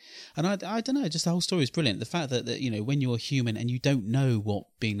anyway. And I don't know, just the whole story is brilliant. The fact that when you're human and you don't know what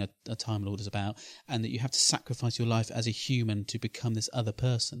being a Time Lord is about, and that you have to sacrifice your life as a human to become this other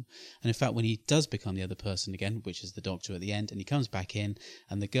person. And in fact, when he does become the other person again, which is the Doctor at the end, and he comes back in,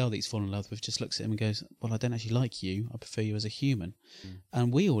 and the girl that he's fallen in love with just looks at him and goes, well, I don't actually like you, I prefer you as a human.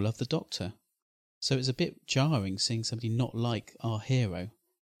 And we all love the Doctor. So it's a bit jarring seeing somebody not like our hero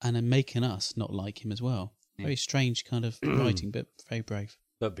and then making us not like him as well. Very strange kind of writing, but very brave.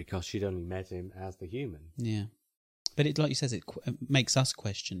 But because she'd only met him as the human. Yeah. But it, like you said, it makes us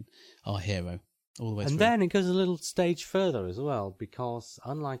question our hero all the way through. And then it goes a little stage further as well, because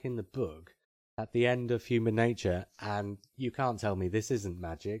unlike in the book, at the end of Human Nature, and you can't tell me this isn't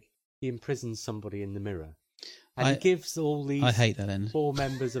magic, he imprisons somebody in the mirror. And he gives all these I hate that end. 4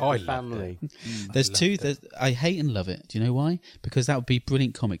 members of the family. There's two. I hate and love it. Do you know why? Because that would be a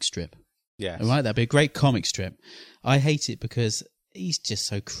brilliant comic strip. Yes. All right, that'd be a great comic strip. I hate it because he's just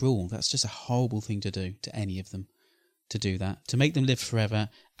so cruel. That's just a horrible thing to do to any of them, to do that. To make them live forever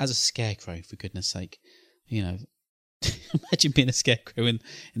as a scarecrow, for goodness sake. Imagine being a scarecrow in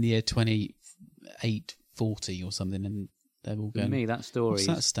the year 2840 or something, and they're all going, For me, that story... what's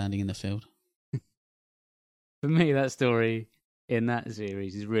that standing in the field? For me, that story in that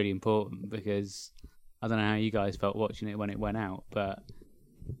series is really important because I don't know how you guys felt watching it when it went out, but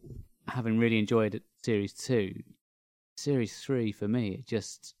having really enjoyed Series 2, Series 3 for me,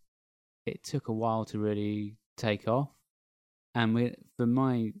 it took a while to really take off. And for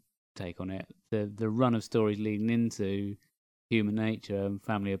my take on it, the run of stories leading into Human Nature and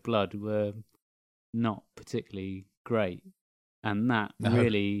Family of Blood were not particularly great. And that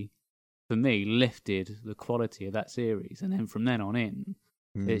really, for me, lifted the quality of that series. And then from then on in,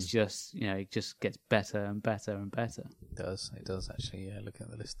 it's just, it just gets better and better and better. It does actually, yeah, looking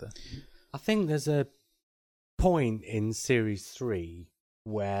at the list there. I think there's a point in Series 3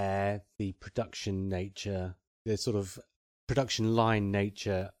 where the production nature, the sort of production line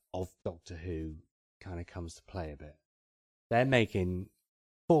nature of Doctor Who kind of comes to play a bit. They're making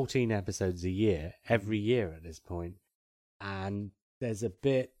 14 episodes a year, every year at this point. And there's a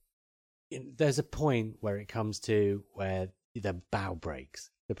point where it comes to where the bow breaks.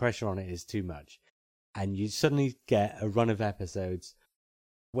 The pressure on it is too much. And you suddenly get a run of episodes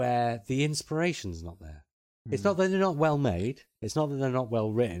where the inspiration's not there. It's not that they're not well made. It's not that they're not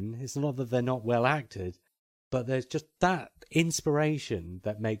well written. It's not that they're not well acted. But there's just that inspiration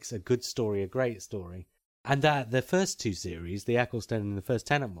that makes a good story a great story. And that the first 2 series, the Eccleston and the first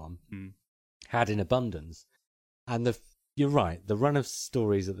Tennant one, had in abundance. And you're right, the run of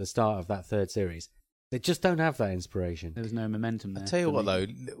stories at the start of that 3rd series, they just don't have that inspiration. There's no momentum there. I'll tell you what, though,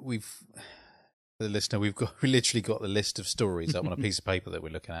 we've literally got the list of stories up on a piece of paper that we're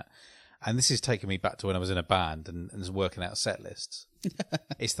looking at. And this is taking me back to when I was in a band and was working out set lists.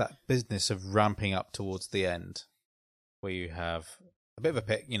 It's that business of ramping up towards the end, where you have a bit of a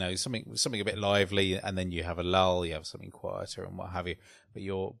pick, something a bit lively, and then you have a lull, you have something quieter and what have you. But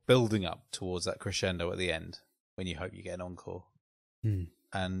you're building up towards that crescendo at the end when you hope you get an encore.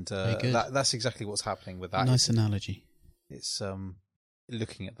 And that's exactly what's happening with that. Nice analogy. It's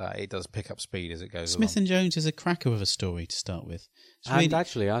looking at that, it does pick up speed as it goes Smith along. and Jones is a cracker of a story to start with. And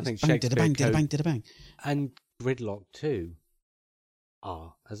actually, I think Shakespeare did a bang, did a bang, did a bang. And Gridlock 2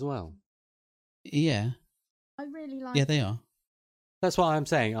 are as well. Yeah. I really like. Yeah, they are. That's what I'm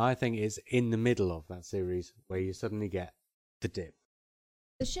saying. I think it's in the middle of that series where you suddenly get the dip.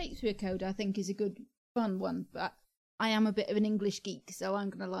 The Shakespeare Code, I think, is a good, fun one, but I am a bit of an English geek, so I'm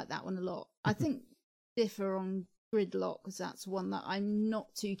going to like that one a lot. I think differ on Gridlock, because that's one that I'm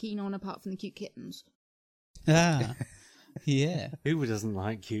not too keen on, apart from the cute kittens. Ah, yeah. Who doesn't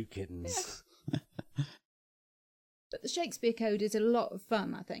like cute kittens? Yeah. But the Shakespeare Code is a lot of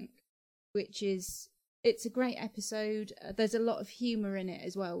fun, I think, it's a great episode. There's a lot of humour in it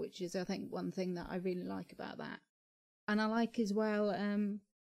as well, which is, I think, one thing that I really like about that. And I like as well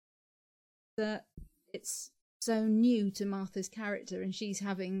that it's so new to Martha's character and she's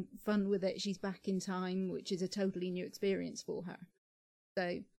having fun with it. She's back in time, which is a totally new experience for her.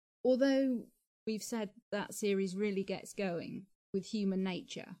 So, although we've said that series really gets going with Human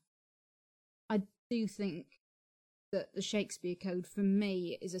Nature, I do think that the Shakespeare Code, for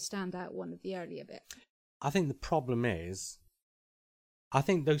me, is a standout one of the earlier bit. I think the problem is, I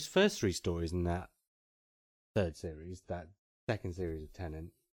think those first 3 stories in that 3rd series, that 2nd series of Tennant,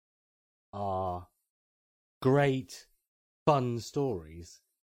 are great, fun stories,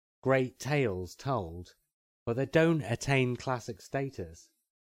 great tales told, but they don't attain classic status.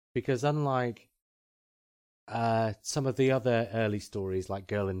 Because unlike some of the other early stories like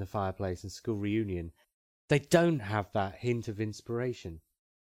Girl in the Fireplace and School Reunion, they don't have that hint of inspiration.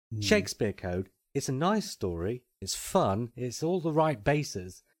 Shakespeare Code, it's a nice story, it's fun, it's all the right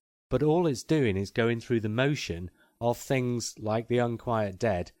bases, but all it's doing is going through the motion of things like The Unquiet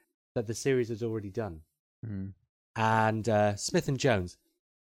Dead that the series has already done. And Smith and Jones,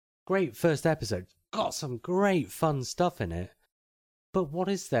 great first episode, got some great fun stuff in it, but what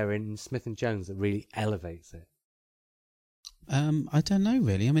is there in Smith and Jones that really elevates it? I don't know,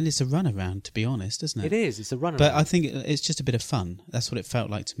 really. I mean, it's a runaround, to be honest, isn't it? It is. It's a runaround. But I think it's just a bit of fun. That's what it felt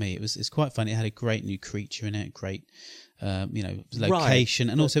like to me. It's quite fun. It had a great new creature in it, great, location,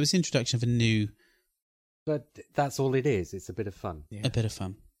 and also it's the introduction of a new. But that's all it is. It's a bit of fun. A bit of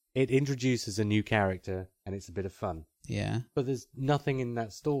fun. It introduces a new character, and it's a bit of fun. Yeah. But there's nothing in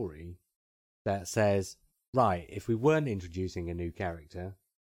that story that says, right, if we weren't introducing a new character,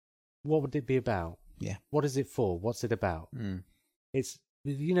 what would it be about? Yeah. What is it for? What's it about? It's,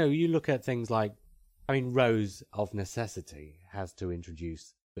 you look at things like, Rose of necessity has to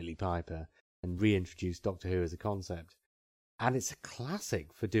introduce Billy Piper and reintroduce Doctor Who as a concept. And it's a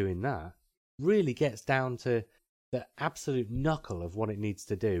classic for doing that. Really gets down to the absolute knuckle of what it needs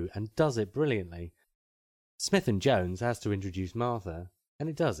to do and does it brilliantly. Smith and Jones has to introduce Martha, and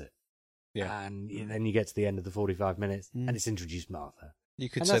it does it. Yeah. And then you get to the end of the 45 minutes, and it's introduced Martha. You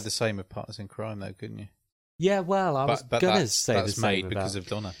could say the same of Partners in Crime, though, couldn't you? Yeah, well, I was going to say the that's same made about... because of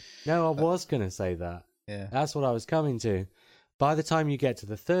Donna. No, I was going to say that. Yeah. That's what I was coming to. By the time you get to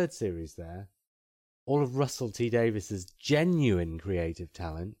the third series there, all of Russell T Davis's genuine creative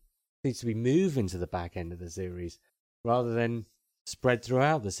talent needs to be moving to the back end of the series rather than spread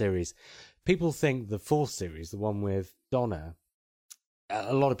throughout the series. People think the fourth series, the one with Donna,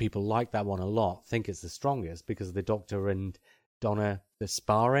 a lot of people like that one a lot, think it's the strongest because of the Doctor and Donna, the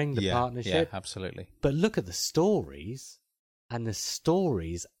sparring, the partnership. Yeah, absolutely. But look at the stories, and the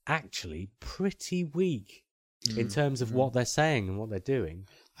stories actually pretty weak in terms of what they're saying and what they're doing.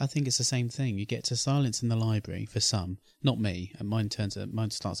 I think it's the same thing. You get to Silence in the Library for some, not me. And mine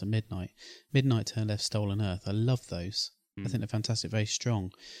starts at midnight. Midnight Turn Left, Stolen Earth. I love those. I think they're fantastic, very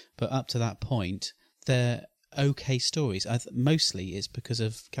strong. But up to that point, they're okay stories. Mostly it's because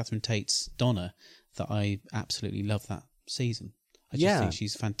of Catherine Tate's Donna that I absolutely love that season. I just think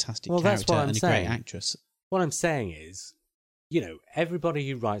she's a fantastic character and a great actress. What I'm saying is, everybody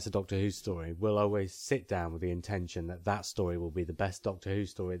who writes a Doctor Who story will always sit down with the intention that that story will be the best Doctor Who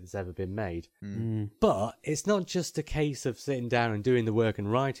story that's ever been made. But it's not just a case of sitting down and doing the work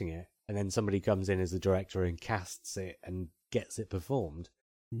and writing it, and then somebody comes in as the director and casts it and gets it performed.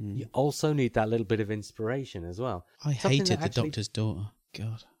 You also need that little bit of inspiration as well. I hated the Doctor's daughter.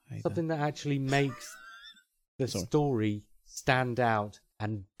 God, I hate something that actually makes the story stand out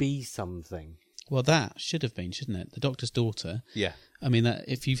and be something. Well, that should have been, shouldn't it? The Doctor's Daughter. Yeah. I mean,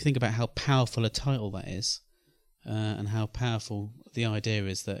 if you think about how powerful a title that is, and how powerful the idea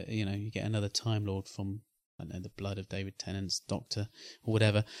is that, you get another Time Lord from, I don't know, the blood of David Tennant's Doctor or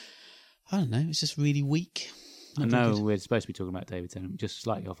whatever. I don't know. It's just really weak. I know we're supposed to be talking about David Tennant, just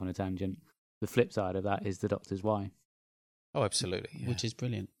slightly off on a tangent. The flip side of that is the Doctor's wife. Oh, absolutely. Yeah. Which is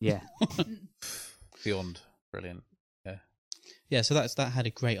brilliant. Yeah. Beyond brilliant. Yeah. Yeah, so that had a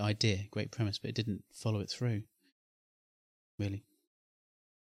great idea, great premise, but it didn't follow it through. Really.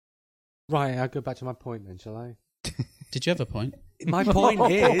 Right, I'll go back to my point then, shall I? Did you have a point? My point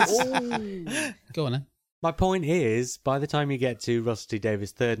is... Go on then. My point is, by the time you get to Russell T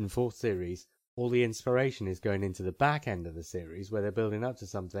Davies' third and fourth series, all the inspiration is going into the back end of the series where they're building up to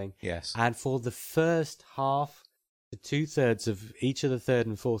something. Yes. And for the first half to 2/3 of each of the third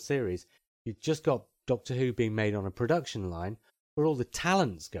and fourth series, you've just got Doctor Who being made on a production line where all the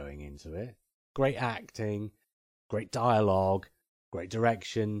talent's going into it. Great acting, great dialogue, great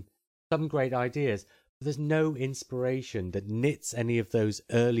direction, some great ideas. But there's no inspiration that knits any of those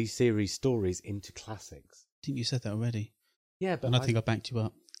early series stories into classics. I think you said that already. Yeah, but and I think I backed you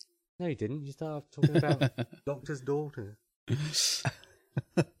up. No, you didn't. You started talking about Doctor's Daughter.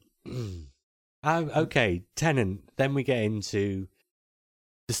 Okay, Tennant. Then we get into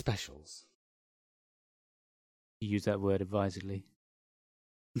the specials. You use that word advisedly.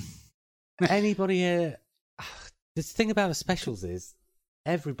 Anybody here... The thing about the specials is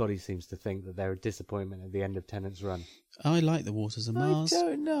everybody seems to think that they're a disappointment at the end of Tennant's run. I like the Waters of Mars. I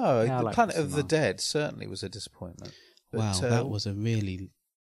don't know. Yeah, the like Planet Waters of of the Mars. Dead certainly was a disappointment. But, Wow, that was a really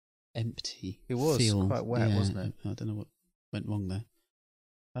empty It was feel. quite wet, wasn't it? I don't know what went wrong there.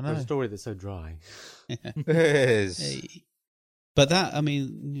 I For know. a story that's so dry. It is. Hey. But that, I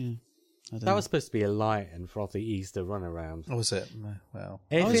mean, yeah. I don't That know. was supposed to be a light and frothy Easter runaround. Oh, was it? Well,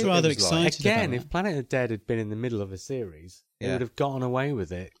 If I was it- rather it was like- excited Again, about if Planet of the Dead had been in the middle of a series, they Yeah. would have gotten away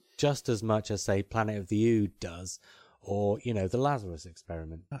with it just as much as, say, Planet of the Ood does, or, the Lazarus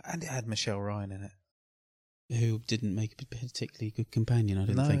Experiment. And it had Michelle Ryan in it. Who didn't make a particularly good companion, I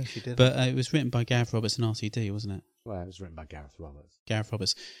didn't think. No, she didn't. But it was written by Gareth Roberts and RTD, wasn't it? Well, it was written by Gareth Roberts. Gareth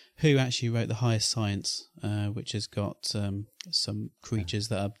Roberts, who actually wrote The Highest Science, which has got some creatures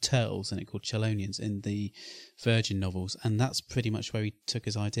that are turtles in it called Chelonians in the Virgin novels. And that's pretty much where he took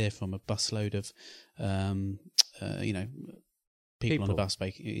his idea from, a busload of, people on a bus,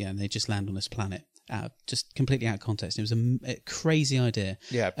 and they just land on this planet. Just completely out of context. It was a crazy idea.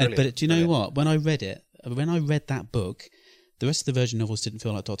 Yeah, brilliant, but do you know what? When I read that book, the rest of the Virgin novels didn't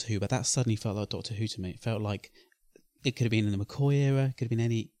feel like Doctor Who, but that suddenly felt like Doctor Who to me. It felt like it could have been in the McCoy era, it could have been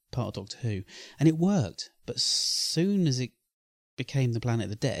any part of Doctor Who. And it worked. But as soon as it became the Planet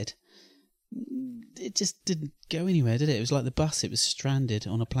of the Dead, it just didn't go anywhere, did it? It was like the bus, it was stranded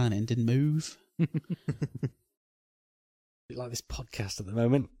on a planet and didn't move. Like this podcast at the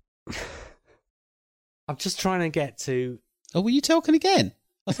moment. I'm just trying to get to... Oh, were you talking again?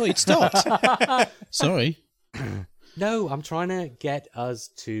 I thought you'd stopped. Sorry. No, I'm trying to get us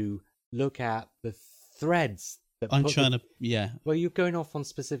to look at the threads. Yeah. Well, you're going off on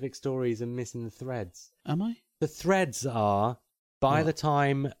specific stories and missing the threads. Am I? The threads are, by the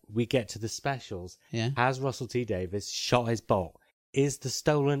time we get to the specials, has Russell T Davies shot his bolt? Is The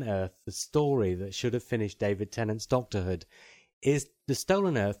Stolen Earth the story that should have finished David Tennant's Doctorhood? Is The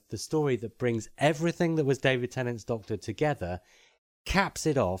Stolen Earth the story that brings everything that was David Tennant's Doctor together, caps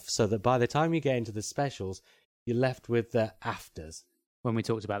it off so that by the time you get into the specials, you're left with the afters? When we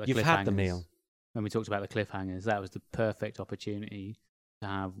talked about the You've cliffhangers, had the meal. When we talked about the cliffhangers, that was the perfect opportunity to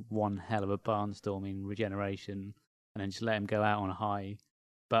have one hell of a barnstorming regeneration and then just let him go out on a high.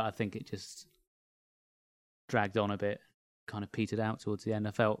 But I think it just dragged on a bit, kind of petered out towards the end.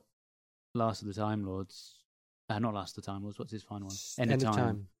 I felt Last of the Time Lords... not Last of the Time Lords, what's his final one? End of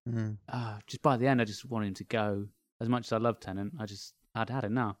Time. Mm-hmm. Just by the end, I just wanted him to go. As much as I love Tennant, I'd had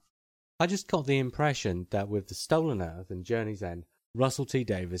enough. I just got the impression that with The Stolen Earth and Journey's End, Russell T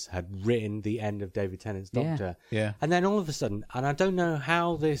Davies had written the end of David Tennant's Doctor. Yeah. And then all of a sudden, and I don't know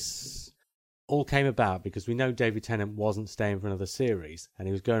how this all came about, because we know David Tennant wasn't staying for another series, and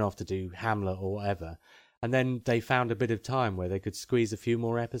he was going off to do Hamlet or whatever. And then they found a bit of time where they could squeeze a few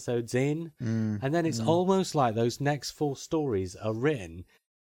more episodes in. And then it's almost like those next 4 stories are written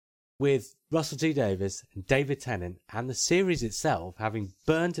with Russell T Davies and David Tennant and the series itself having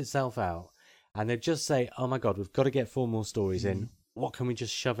burnt itself out. And they just say, oh my God, we've got to get 4 more stories in. What can we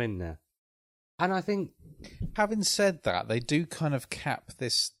just shove in there? And I think... Having said that, they do kind of cap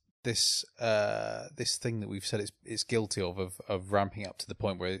this thing that we've said it's guilty of ramping up to the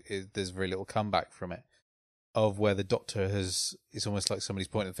point where there's very little comeback from it. Of where the Doctor it's almost like somebody's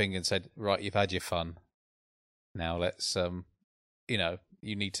pointed the finger and said, right, you've had your fun. Now let's,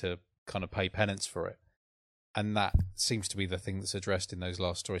 you need to kind of pay penance for it. And that seems to be the thing that's addressed in those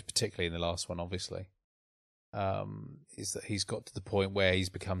last stories, particularly in the last one, obviously, is that he's got to the point where he's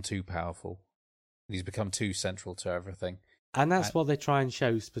become too powerful. He's become too central to everything. And that's what they try and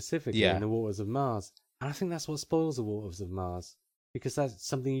show specifically in The Waters of Mars. And I think that's what spoils The Waters of Mars, because that's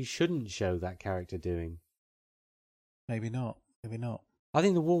something you shouldn't show that character doing. Maybe not. I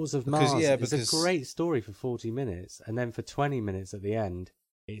think The Waters of Mars is a great story for 40 minutes, and then for 20 minutes at the end,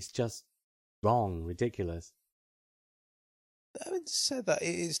 it's just wrong, ridiculous. Having said that,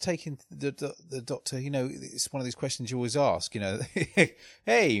 it is taking the Doctor, it's one of these questions you always ask,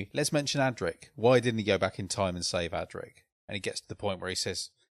 hey, let's mention Adric. Why didn't he go back in time and save Adric? And he gets to the point where he says,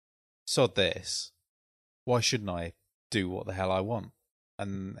 sod this, why shouldn't I do what the hell I want?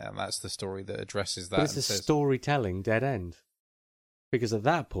 And that's the story that addresses that. But it's a storytelling dead end. Because at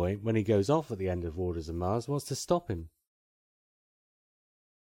that point, when he goes off at the end of Waters of Mars, what's to stop him?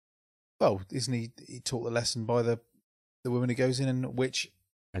 Well, isn't he taught the lesson by the woman who goes in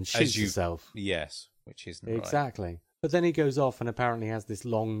and shoots herself? Yes, which isn't exactly. Right. But then he goes off and apparently has this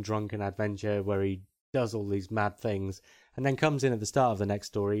long drunken adventure where he does all these mad things, and then comes in at the start of the next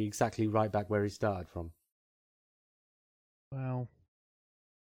story exactly right back where he started from. Well,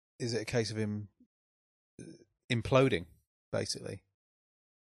 is it a case of him imploding, basically?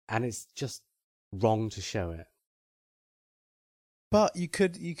 And it's just wrong to show it. But you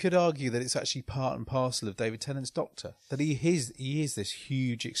could argue that it's actually part and parcel of David Tennant's Doctor, that he is this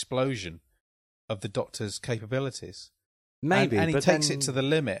huge explosion of the Doctor's capabilities. Maybe, and he takes it to the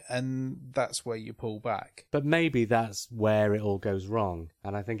limit, and that's where you pull back. But maybe that's where it all goes wrong,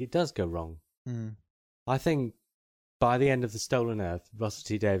 and I think it does go wrong. I think by the end of The Stolen Earth, Russell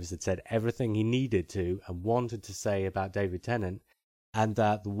T Davies had said everything he needed to and wanted to say about David Tennant, and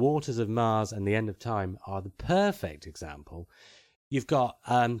that The Waters of Mars and The End of Time are the perfect example, you've got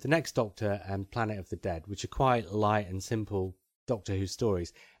The Next Doctor and Planet of the Dead, which are quite light and simple Doctor Who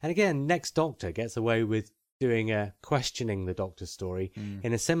stories. And again, Next Doctor gets away with doing a questioning the Doctor story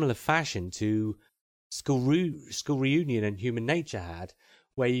in a similar fashion to School Reunion and Human Nature had,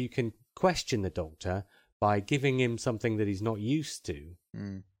 where you can question the Doctor by giving him something that he's not used to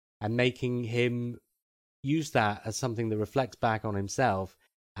and making him use that as something that reflects back on himself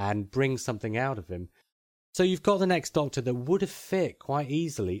and brings something out of him. So you've got The Next Doctor that would have fit quite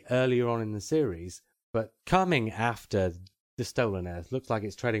easily earlier on in the series, but coming after The Stolen Earth looks like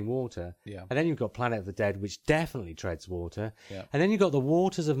it's treading water. Yeah. And then you've got Planet of the Dead, which definitely treads water. Yeah. And then you've got The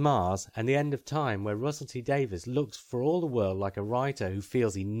Waters of Mars and The End of Time, where Russell T Davies looks for all the world like a writer who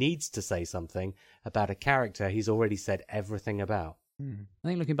feels he needs to say something about a character he's already said everything about. I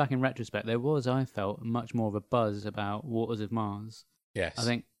think looking back in retrospect, there was, I felt, much more of a buzz about Waters of Mars. Yes. I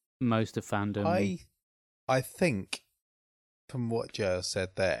think most of fandom... I think, from what Joe said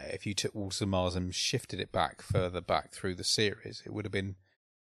there, if you took Waters of Mars and shifted it further back through the series, it would have been...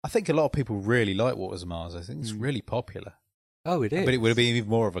 I think a lot of people really like Waters of Mars. I think it's really popular. Oh, it is. But it would have been even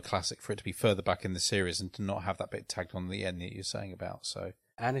more of a classic for it to be further back in the series and to not have that bit tagged on the end that you're saying about. So,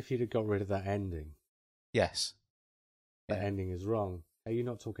 And if you'd have got rid of that ending. yes. That ending is wrong. Are you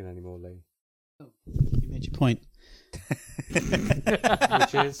not talking anymore, Lee? You made your point.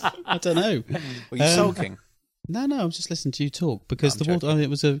 Which is? I don't know. Were you sulking? No, I'm just listening to you talk because I'm it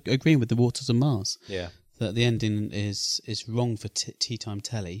was agreeing with the Waters of Mars. Yeah. That the ending is wrong for tea time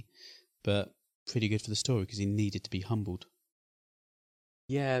telly, but pretty good for the story because he needed to be humbled.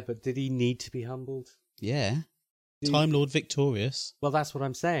 Yeah, but did he need to be humbled? Yeah. Time Lord victorious. Well, that's what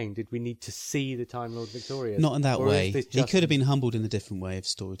I'm saying. Did we need to see the Time Lord victorious? Not in that Or way. is this He just- could have been humbled in a different way of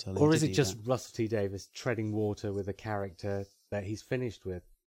storytelling. Or is Did it he just that? Russell T Davies treading water with a character that he's finished with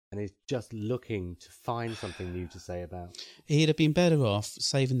and is just looking to find something new to say about? He'd have been better off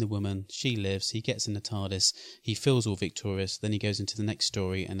saving the woman. She lives. He gets in the TARDIS. He feels all victorious. Then he goes into the next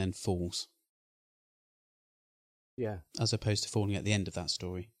story and then falls. Yeah. As opposed to falling at the end of that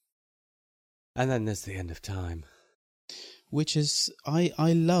story. And then there's The End of Time. Which is, I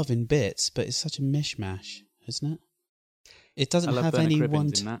love in bits, but it's such a mishmash, isn't it? It doesn't I love have Bernard any Cribbins one...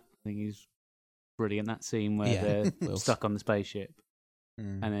 in that. I think he's brilliant. That scene where Yeah. they're stuck on the spaceship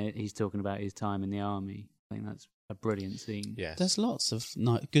Mm. and he's talking about his time in the army. I think that's a brilliant scene. Yes. There's lots of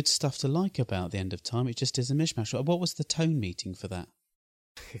good stuff to like about The End of Time. It just is a mishmash. What was the tone meeting for that?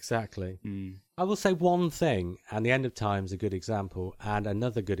 Exactly. Mm. I will say one thing, and The End of Time is a good example, and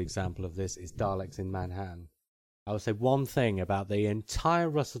another good example of this is Daleks in Manhattan. I will say one thing about the entire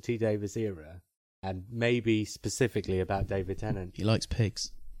Russell T Davies era, and maybe specifically about David Tennant, He likes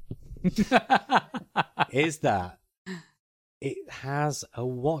pigs. is that it has a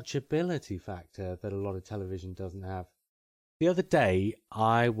watchability factor that a lot of television doesn't have. The other day,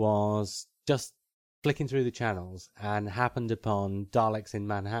 I was just flicking through the channels and happened upon Daleks in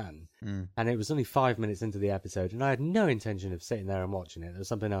Manhattan. And it was only 5 minutes into the episode, and I had no intention of sitting there and watching it. There was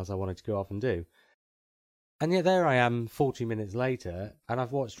something else I wanted to go off and do. And yet there I am 40 minutes later, and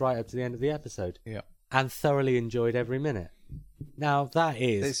I've watched right up to the end of the episode. Yeah. And thoroughly enjoyed every minute. Now, that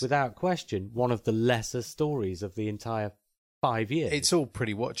is, without question, one of the lesser stories of the entire 5 years. It's all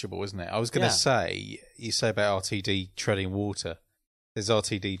pretty watchable, isn't it? I was going to say, you say about RTD treading water. There's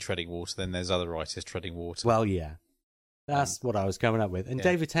RTD treading water, then there's other writers treading water. Well, yeah. That's what I was coming up with. And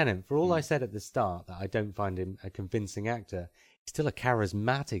David Tennant, for all I said at the start that I don't find him a convincing actor, he's still a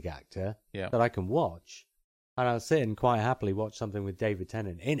charismatic actor that I can watch. And I'll sit and quite happily watch something with David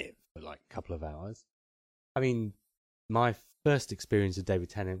Tennant in it for like a couple of hours. I mean, my first experience of David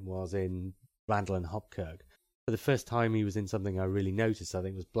Tennant was in Randall and Hopkirk. For the first time he was in something I really noticed, I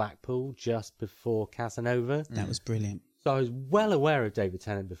think, was Blackpool, just before Casanova. That was brilliant. So I was well aware of David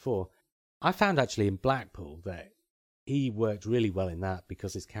Tennant before. I found actually in Blackpool that he worked really well in that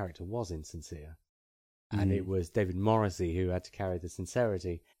because his character was insincere. And it was David Morrissey who had to carry the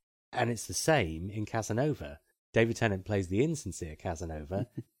sincerity. And it's the same in Casanova. David Tennant plays the insincere Casanova.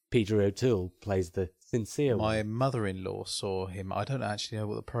 Peter O'Toole plays the sincere one. My mother-in-law saw him. I don't actually know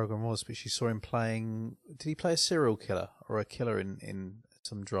what the program was, but she saw him playing... Did he play a serial killer or a killer in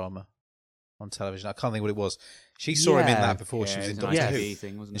some drama on television? I can't think what it was. She saw him in that before she was in Doctor Who.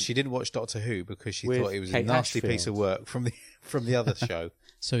 Thing, wasn't And it? she didn't watch Doctor Who because she With thought it was Kate a nasty Ashfield. piece of work from the other show.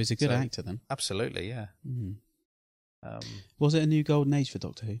 So he's a good actor then. Absolutely, yeah. Mm. Was it a new golden age for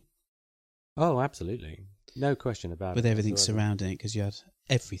Doctor Who? Oh, absolutely. No question about With it. everything whatsoever. surrounding it, because you had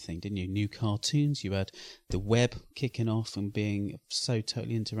everything, didn't you? New cartoons, you had the web kicking off and being so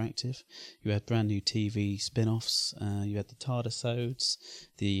totally interactive. You had brand new TV spin-offs. You had the TARDIS-odes,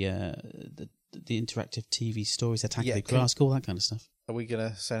 the the interactive TV stories, Attack Yeah, of the Grask, all that kind of stuff. Are we going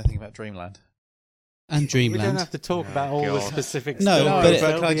to say anything about Dreamland? And Dreamland. We don't have to talk about all the specific No, stuff. but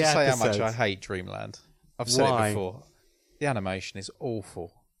can I The just say how much episodes. I hate Dreamland? I've said Why? it before. The animation is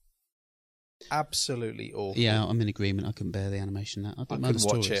awful. Absolutely awful. Yeah, I'm in agreement. I couldn't bear the animation. I didn't mind the couldn't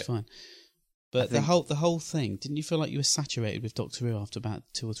story. watch It's it. fine. But the whole thing, didn't you feel like you were saturated with Doctor Who after about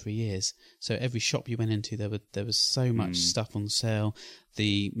 2 or 3 years? So every shop you went into, there was so much stuff on sale.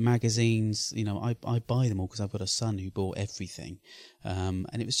 The magazines, I buy them all because I've got a son who bought everything, and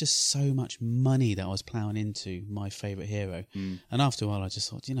it was just so much money that I was ploughing into my favourite hero. And after a while, I just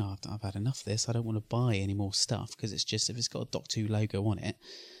thought, I've had enough of this. I don't want to buy any more stuff because it's just, if it's got a Doctor Who logo on it,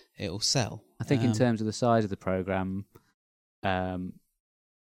 it'll sell. I think in terms of the size of the programme,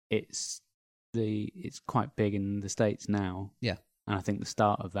 it's quite big in the States now. Yeah. And I think the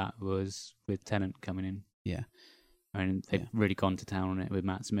start of that was with Tennant coming in. Yeah. I mean, they've really gone to town on it with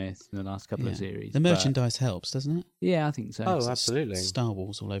Matt Smith in the last couple of series. The merchandise helps, doesn't it? Yeah, I think so. Oh, absolutely. Star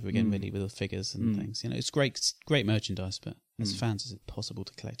Wars all over again, really, with the figures and things. It's great merchandise, but as fans, it's impossible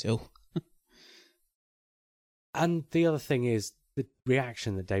to collect it all. And the other thing is the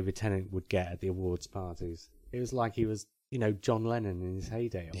reaction that David Tennant would get at the awards parties. It was like he was, John Lennon in his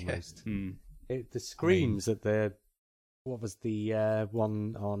heyday almost. The screams at the, what was the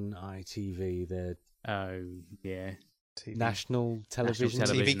one on ITV, the TV. National Television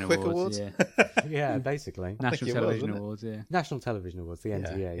TV Quick Awards? Yeah. Yeah, basically. National Television Awards, yeah. National Television Awards, the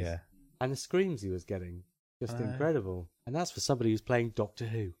NTAs. Yeah. And the screams he was getting, just incredible. And that's for somebody who's playing Doctor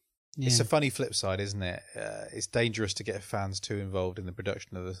Who. Yeah. It's a funny flip side, isn't it? It's dangerous to get fans too involved in the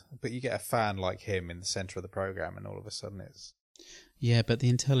production of but you get a fan like him in the centre of the programme and all of a sudden it's... Yeah, but the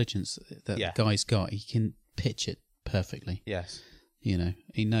intelligence that the guy's got, he can pitch it perfectly. Yes.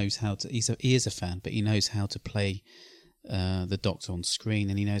 He knows how to... He is a fan, but he knows how to play the Doctor on screen,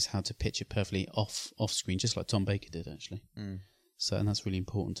 and he knows how to pitch it perfectly off screen, just like Tom Baker did, actually. So, and that's really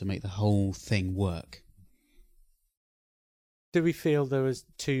important to make the whole thing work. Do we feel there was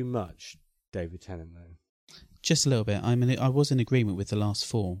too much David Tennant, though? Just a little bit. I mean, I was in agreement with the last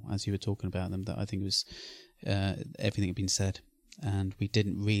 4, as you were talking about them, that I think it was everything had been said, and we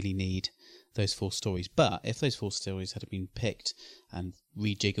didn't really need those 4 stories. But if those 4 stories had been picked and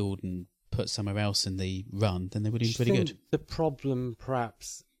rejiggled and put somewhere else in the run, then they would have been pretty good. The problem,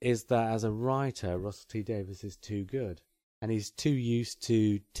 perhaps, is that as a writer, Russell T Davies is too good, and he's too used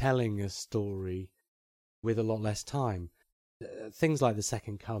to telling a story with a lot less time. Things like The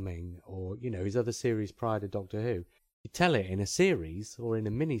Second Coming or, his other series prior to Doctor Who, you tell it in a series or in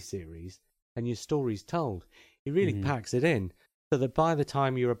a mini-series and your story's told. He really packs it in so that by the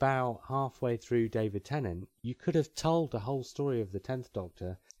time you're about halfway through David Tennant, you could have told the whole story of the 10th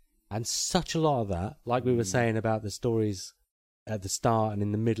Doctor, and such a lot of that, like we were saying about the stories at the start and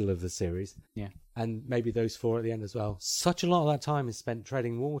in the middle of the series, and maybe those 4 at the end as well, such a lot of that time is spent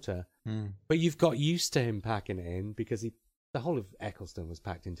treading water. But you've got used to him packing it in because the whole of Eccleston was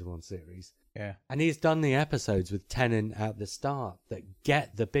packed into one series. Yeah. And he's done the episodes with Tennant at the start that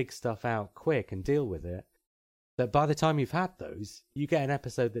get the big stuff out quick and deal with it. That by the time you've had those, you get an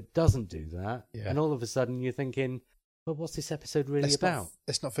episode that doesn't do that. Yeah. And all of a sudden you're thinking, well, what's this episode really about?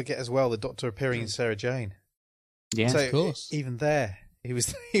 Let's not forget as well the Doctor appearing in Sarah Jane. Yeah, so of course. Even there, he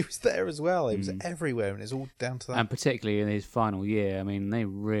was there as well. He was everywhere, and it's all down to that. And particularly in his final year, I mean, they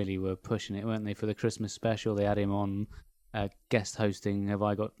really were pushing it, weren't they? For the Christmas special, they had him on guest hosting. Have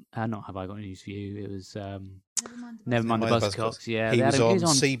I got news for you? It was Never mind the Buzzcocks. Yeah, he was on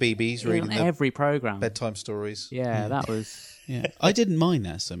CBeebies reading every program bedtime stories. Yeah, that was. Yeah, I didn't mind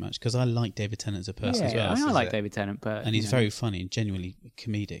that so much because I like David Tennant as a person as well. I like David Tennant, but and he's very funny and genuinely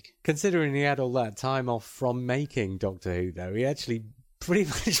comedic. Considering he had all that time off from making Doctor Who, though, he actually pretty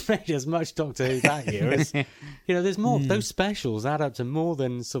much made as much Doctor Who that year as there's more. Those specials add up to more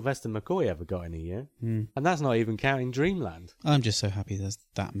than Sylvester McCoy ever got in a year, and that's not even counting Dreamland. I'm just so happy there's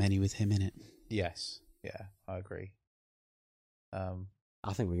that many with him in it. Yes, yeah, I agree.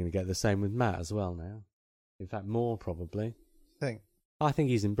 I think we're going to get the same with Matt as well now. In fact, more probably. I think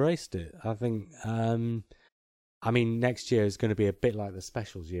he's embraced it. I think, next year is going to be a bit like the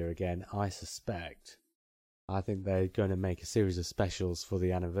specials year again, I suspect. I think they're going to make a series of specials for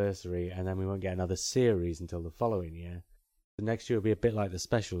the anniversary, and then we won't get another series until the following year. The next year will be a bit like the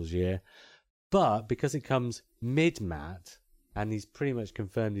specials year. But because it comes mid-Matt, and he's pretty much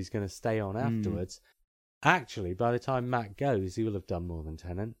confirmed he's going to stay on afterwards, actually, by the time Matt goes, he will have done more than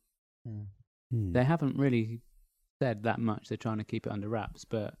Tennant. They haven't really said that much. They're trying to keep it under wraps,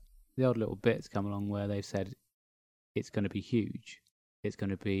 but the odd little bits come along where they've said it's going to be huge. It's going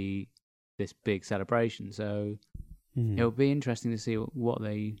to be this big celebration. So it'll be interesting to see what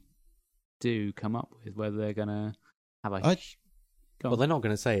they do come up with, whether they're going to have a... Well, they're not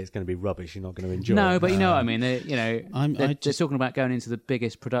going to say it's going to be rubbish. You're not going to enjoy it. No, but you know what I mean. They're just talking about going into the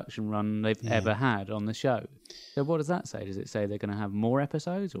biggest production run they've ever had on the show. So what does that say? Does it say they're going to have more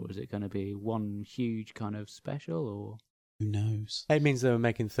episodes, or is it going to be one huge kind of special, or... Who knows? It means they were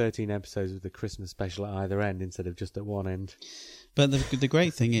making 13 episodes with the Christmas special at either end instead of just at one end. But the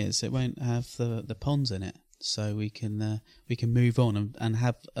great thing is it won't have the ponds in it. So we can move on and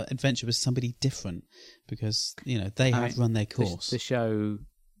have an adventure with somebody different, because they have run their course. The show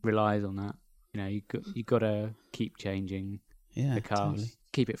relies on that. You got to keep changing the cast, totally.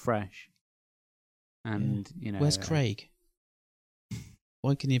 Keep it fresh. And where's Craig?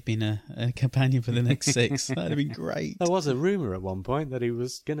 Why couldn't he have been a companion for the next 6? That'd have been great. There was a rumour at one point that he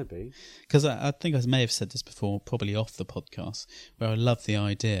was going to be. Because I think I may have said this before, probably off the podcast, where I love the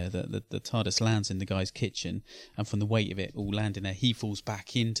idea that the TARDIS lands in the guy's kitchen, and from the weight of it all landing there, he falls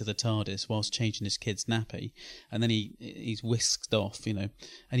back into the TARDIS whilst changing his kid's nappy, and then he's whisked off, and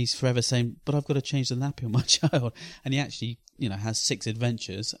he's forever saying, but I've got to change the nappy on my child. And he actually... has 6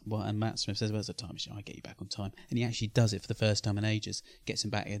 adventures. Well, and Matt Smith says, "Where's the time machine? I get you back on time." And he actually does it for the first time in ages. Gets him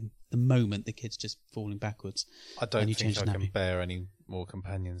back in the moment the kid's just falling backwards. I don't think I can bear any more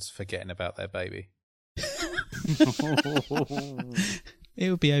companions forgetting about their baby. It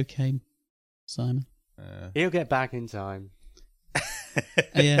would be okay, Simon. He'll get back in time.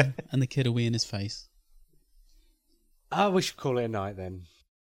 Yeah, and the kid will be in his face. We should call it a night then.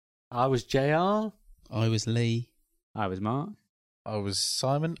 I was JR. I was Lee. I was Mark. I was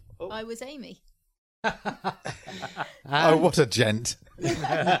Simon. Oh. I was Amy. Oh, what a gent.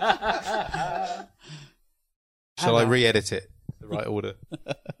 Shall I re-edit it? The right order?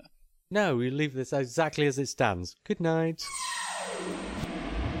 No, we leave this exactly as it stands. Good night.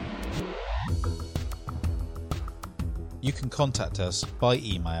 You can contact us by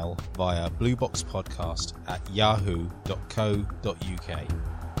email via blueboxpodcast@yahoo.co.uk.